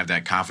don't have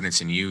that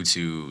confidence in you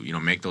to,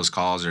 make those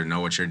calls or know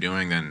what you're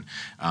doing, then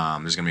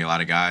there's going to be a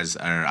lot of guys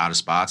that are out of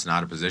spots and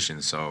out of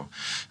position. So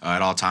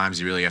at all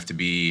times you really have to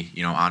be,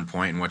 on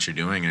point in what you're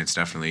doing, and it's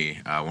definitely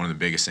one of the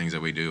biggest things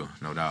that we do,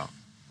 no doubt.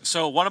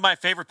 So one of my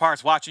favorite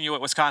parts watching you at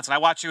Wisconsin, I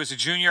watched you as a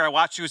junior, I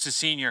watched you as a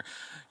senior.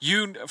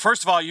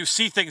 First of all, you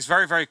see things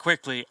very, very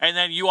quickly, and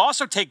then you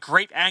also take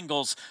great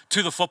angles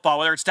to the football,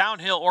 whether it's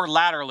downhill or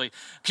laterally.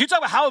 Can you talk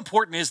about how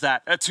important is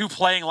that to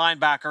playing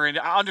linebacker and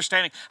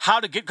understanding how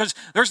to get, because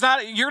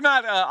you're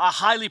not a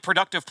highly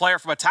productive player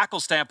from a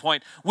tackle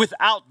standpoint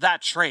without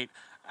that trait.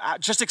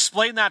 Just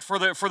explain that for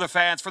the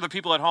fans, for the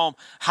people at home,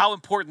 how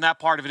important that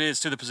part of it is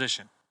to the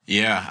position.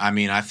 Yeah,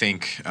 I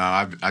think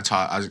I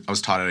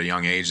was taught at a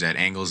young age that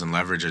angles and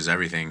leverage is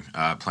everything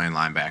playing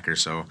linebacker.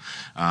 So,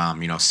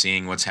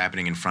 seeing what's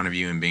happening in front of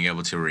you and being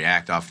able to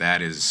react off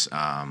that is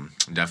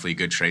definitely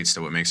good traits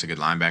to what makes a good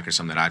linebacker,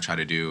 something that I try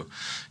to do,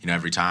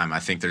 every time. I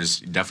think there's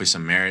definitely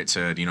some merit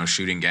to,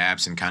 shooting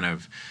gaps and kind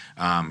of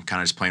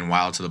just playing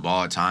wild to the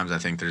ball at times. I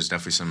think there's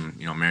definitely some,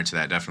 merit to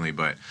that, definitely.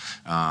 But,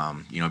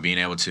 being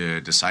able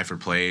to decipher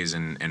plays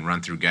and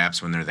run through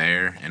gaps when they're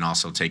there, and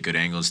also take good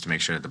angles to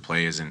make sure that the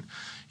play isn't,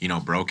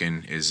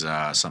 broken is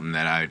something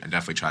that I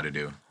definitely try to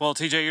do. Well,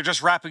 TJ, you're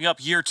just wrapping up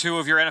year 2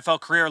 of your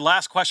NFL career.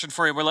 Last question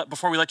for you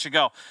before we let you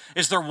go.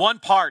 Is there one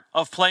part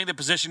of playing the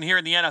position here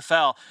in the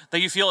NFL that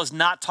you feel is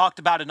not talked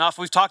about enough?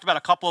 We've talked about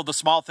a couple of the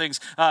small things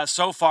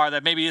so far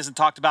that maybe isn't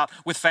talked about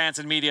with fans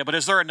and media, but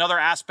is there another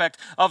aspect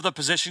of the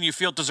position you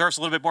feel deserves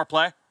a little bit more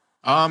play?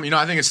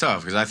 I think it's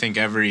tough because I think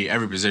every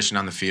position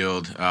on the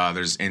field,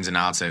 there's ins and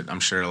outs that I'm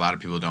sure a lot of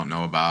people don't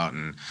know about,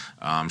 and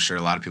I'm sure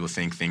a lot of people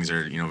think things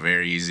are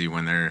very easy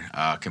when they're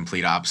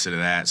complete opposite of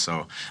that.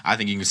 So I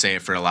think you can say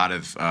it for a lot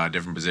of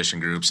different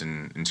position groups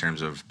in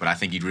terms of, but I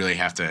think you'd really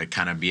have to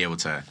kind of be able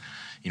to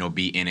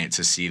be in it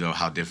to see, though,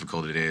 how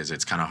difficult it is.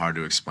 It's kind of hard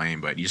to explain,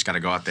 but you just got to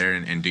go out there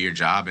and do your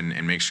job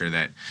and make sure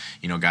that,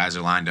 guys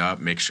are lined up,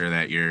 make sure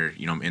that you're,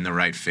 in the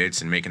right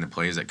fits and making the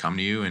plays that come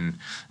to you and,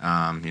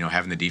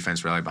 having the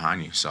defense rally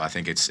behind you. So I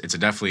think it's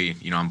definitely,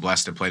 I'm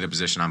blessed to play the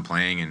position I'm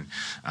playing and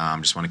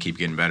just want to keep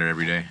getting better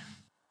every day.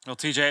 Well,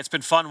 TJ, it's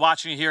been fun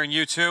watching you here in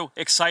U2.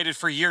 Excited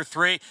for year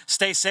 3.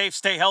 Stay safe,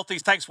 stay healthy.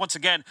 Thanks once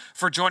again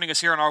for joining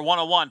us here on our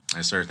 101.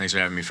 Yes, sir. Thanks for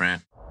having me,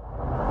 Fran.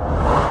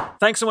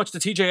 Thanks so much to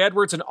TJ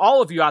Edwards and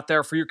all of you out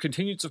there for your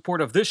continued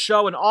support of this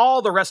show and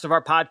all the rest of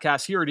our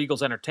podcasts here at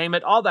Eagles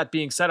Entertainment. All that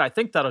being said, I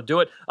think that'll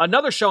do it.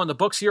 Another show in the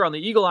books here on the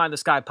Eagle Eye in the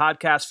Sky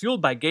podcast,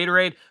 fueled by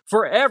Gatorade,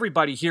 for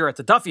everybody here at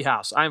the Duffy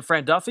House. I'm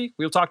Fran Duffy.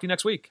 We'll talk to you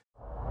next week.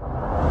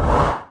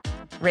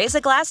 Raise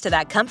a glass to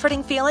that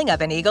comforting feeling of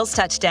an Eagles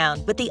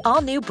touchdown with the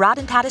all-new Broad &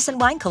 Pattison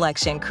wine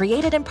collection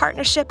created in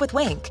partnership with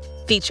Wink,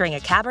 featuring a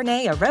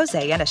Cabernet, a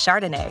Rosé, and a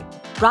Chardonnay.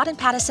 Broad &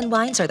 Pattison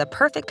wines are the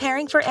perfect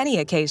pairing for any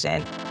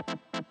occasion.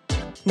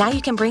 Now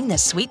you can bring the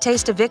sweet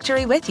taste of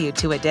victory with you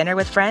to a dinner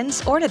with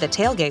friends or to the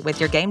tailgate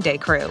with your game day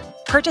crew.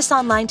 Purchase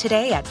online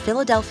today at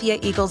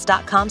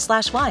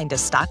PhiladelphiaEagles.com/wine to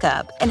stock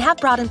up and have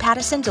Broad &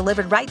 Pattison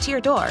delivered right to your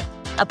door.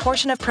 A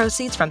portion of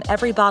proceeds from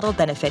every bottle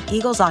benefit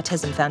Eagles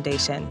Autism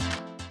Foundation.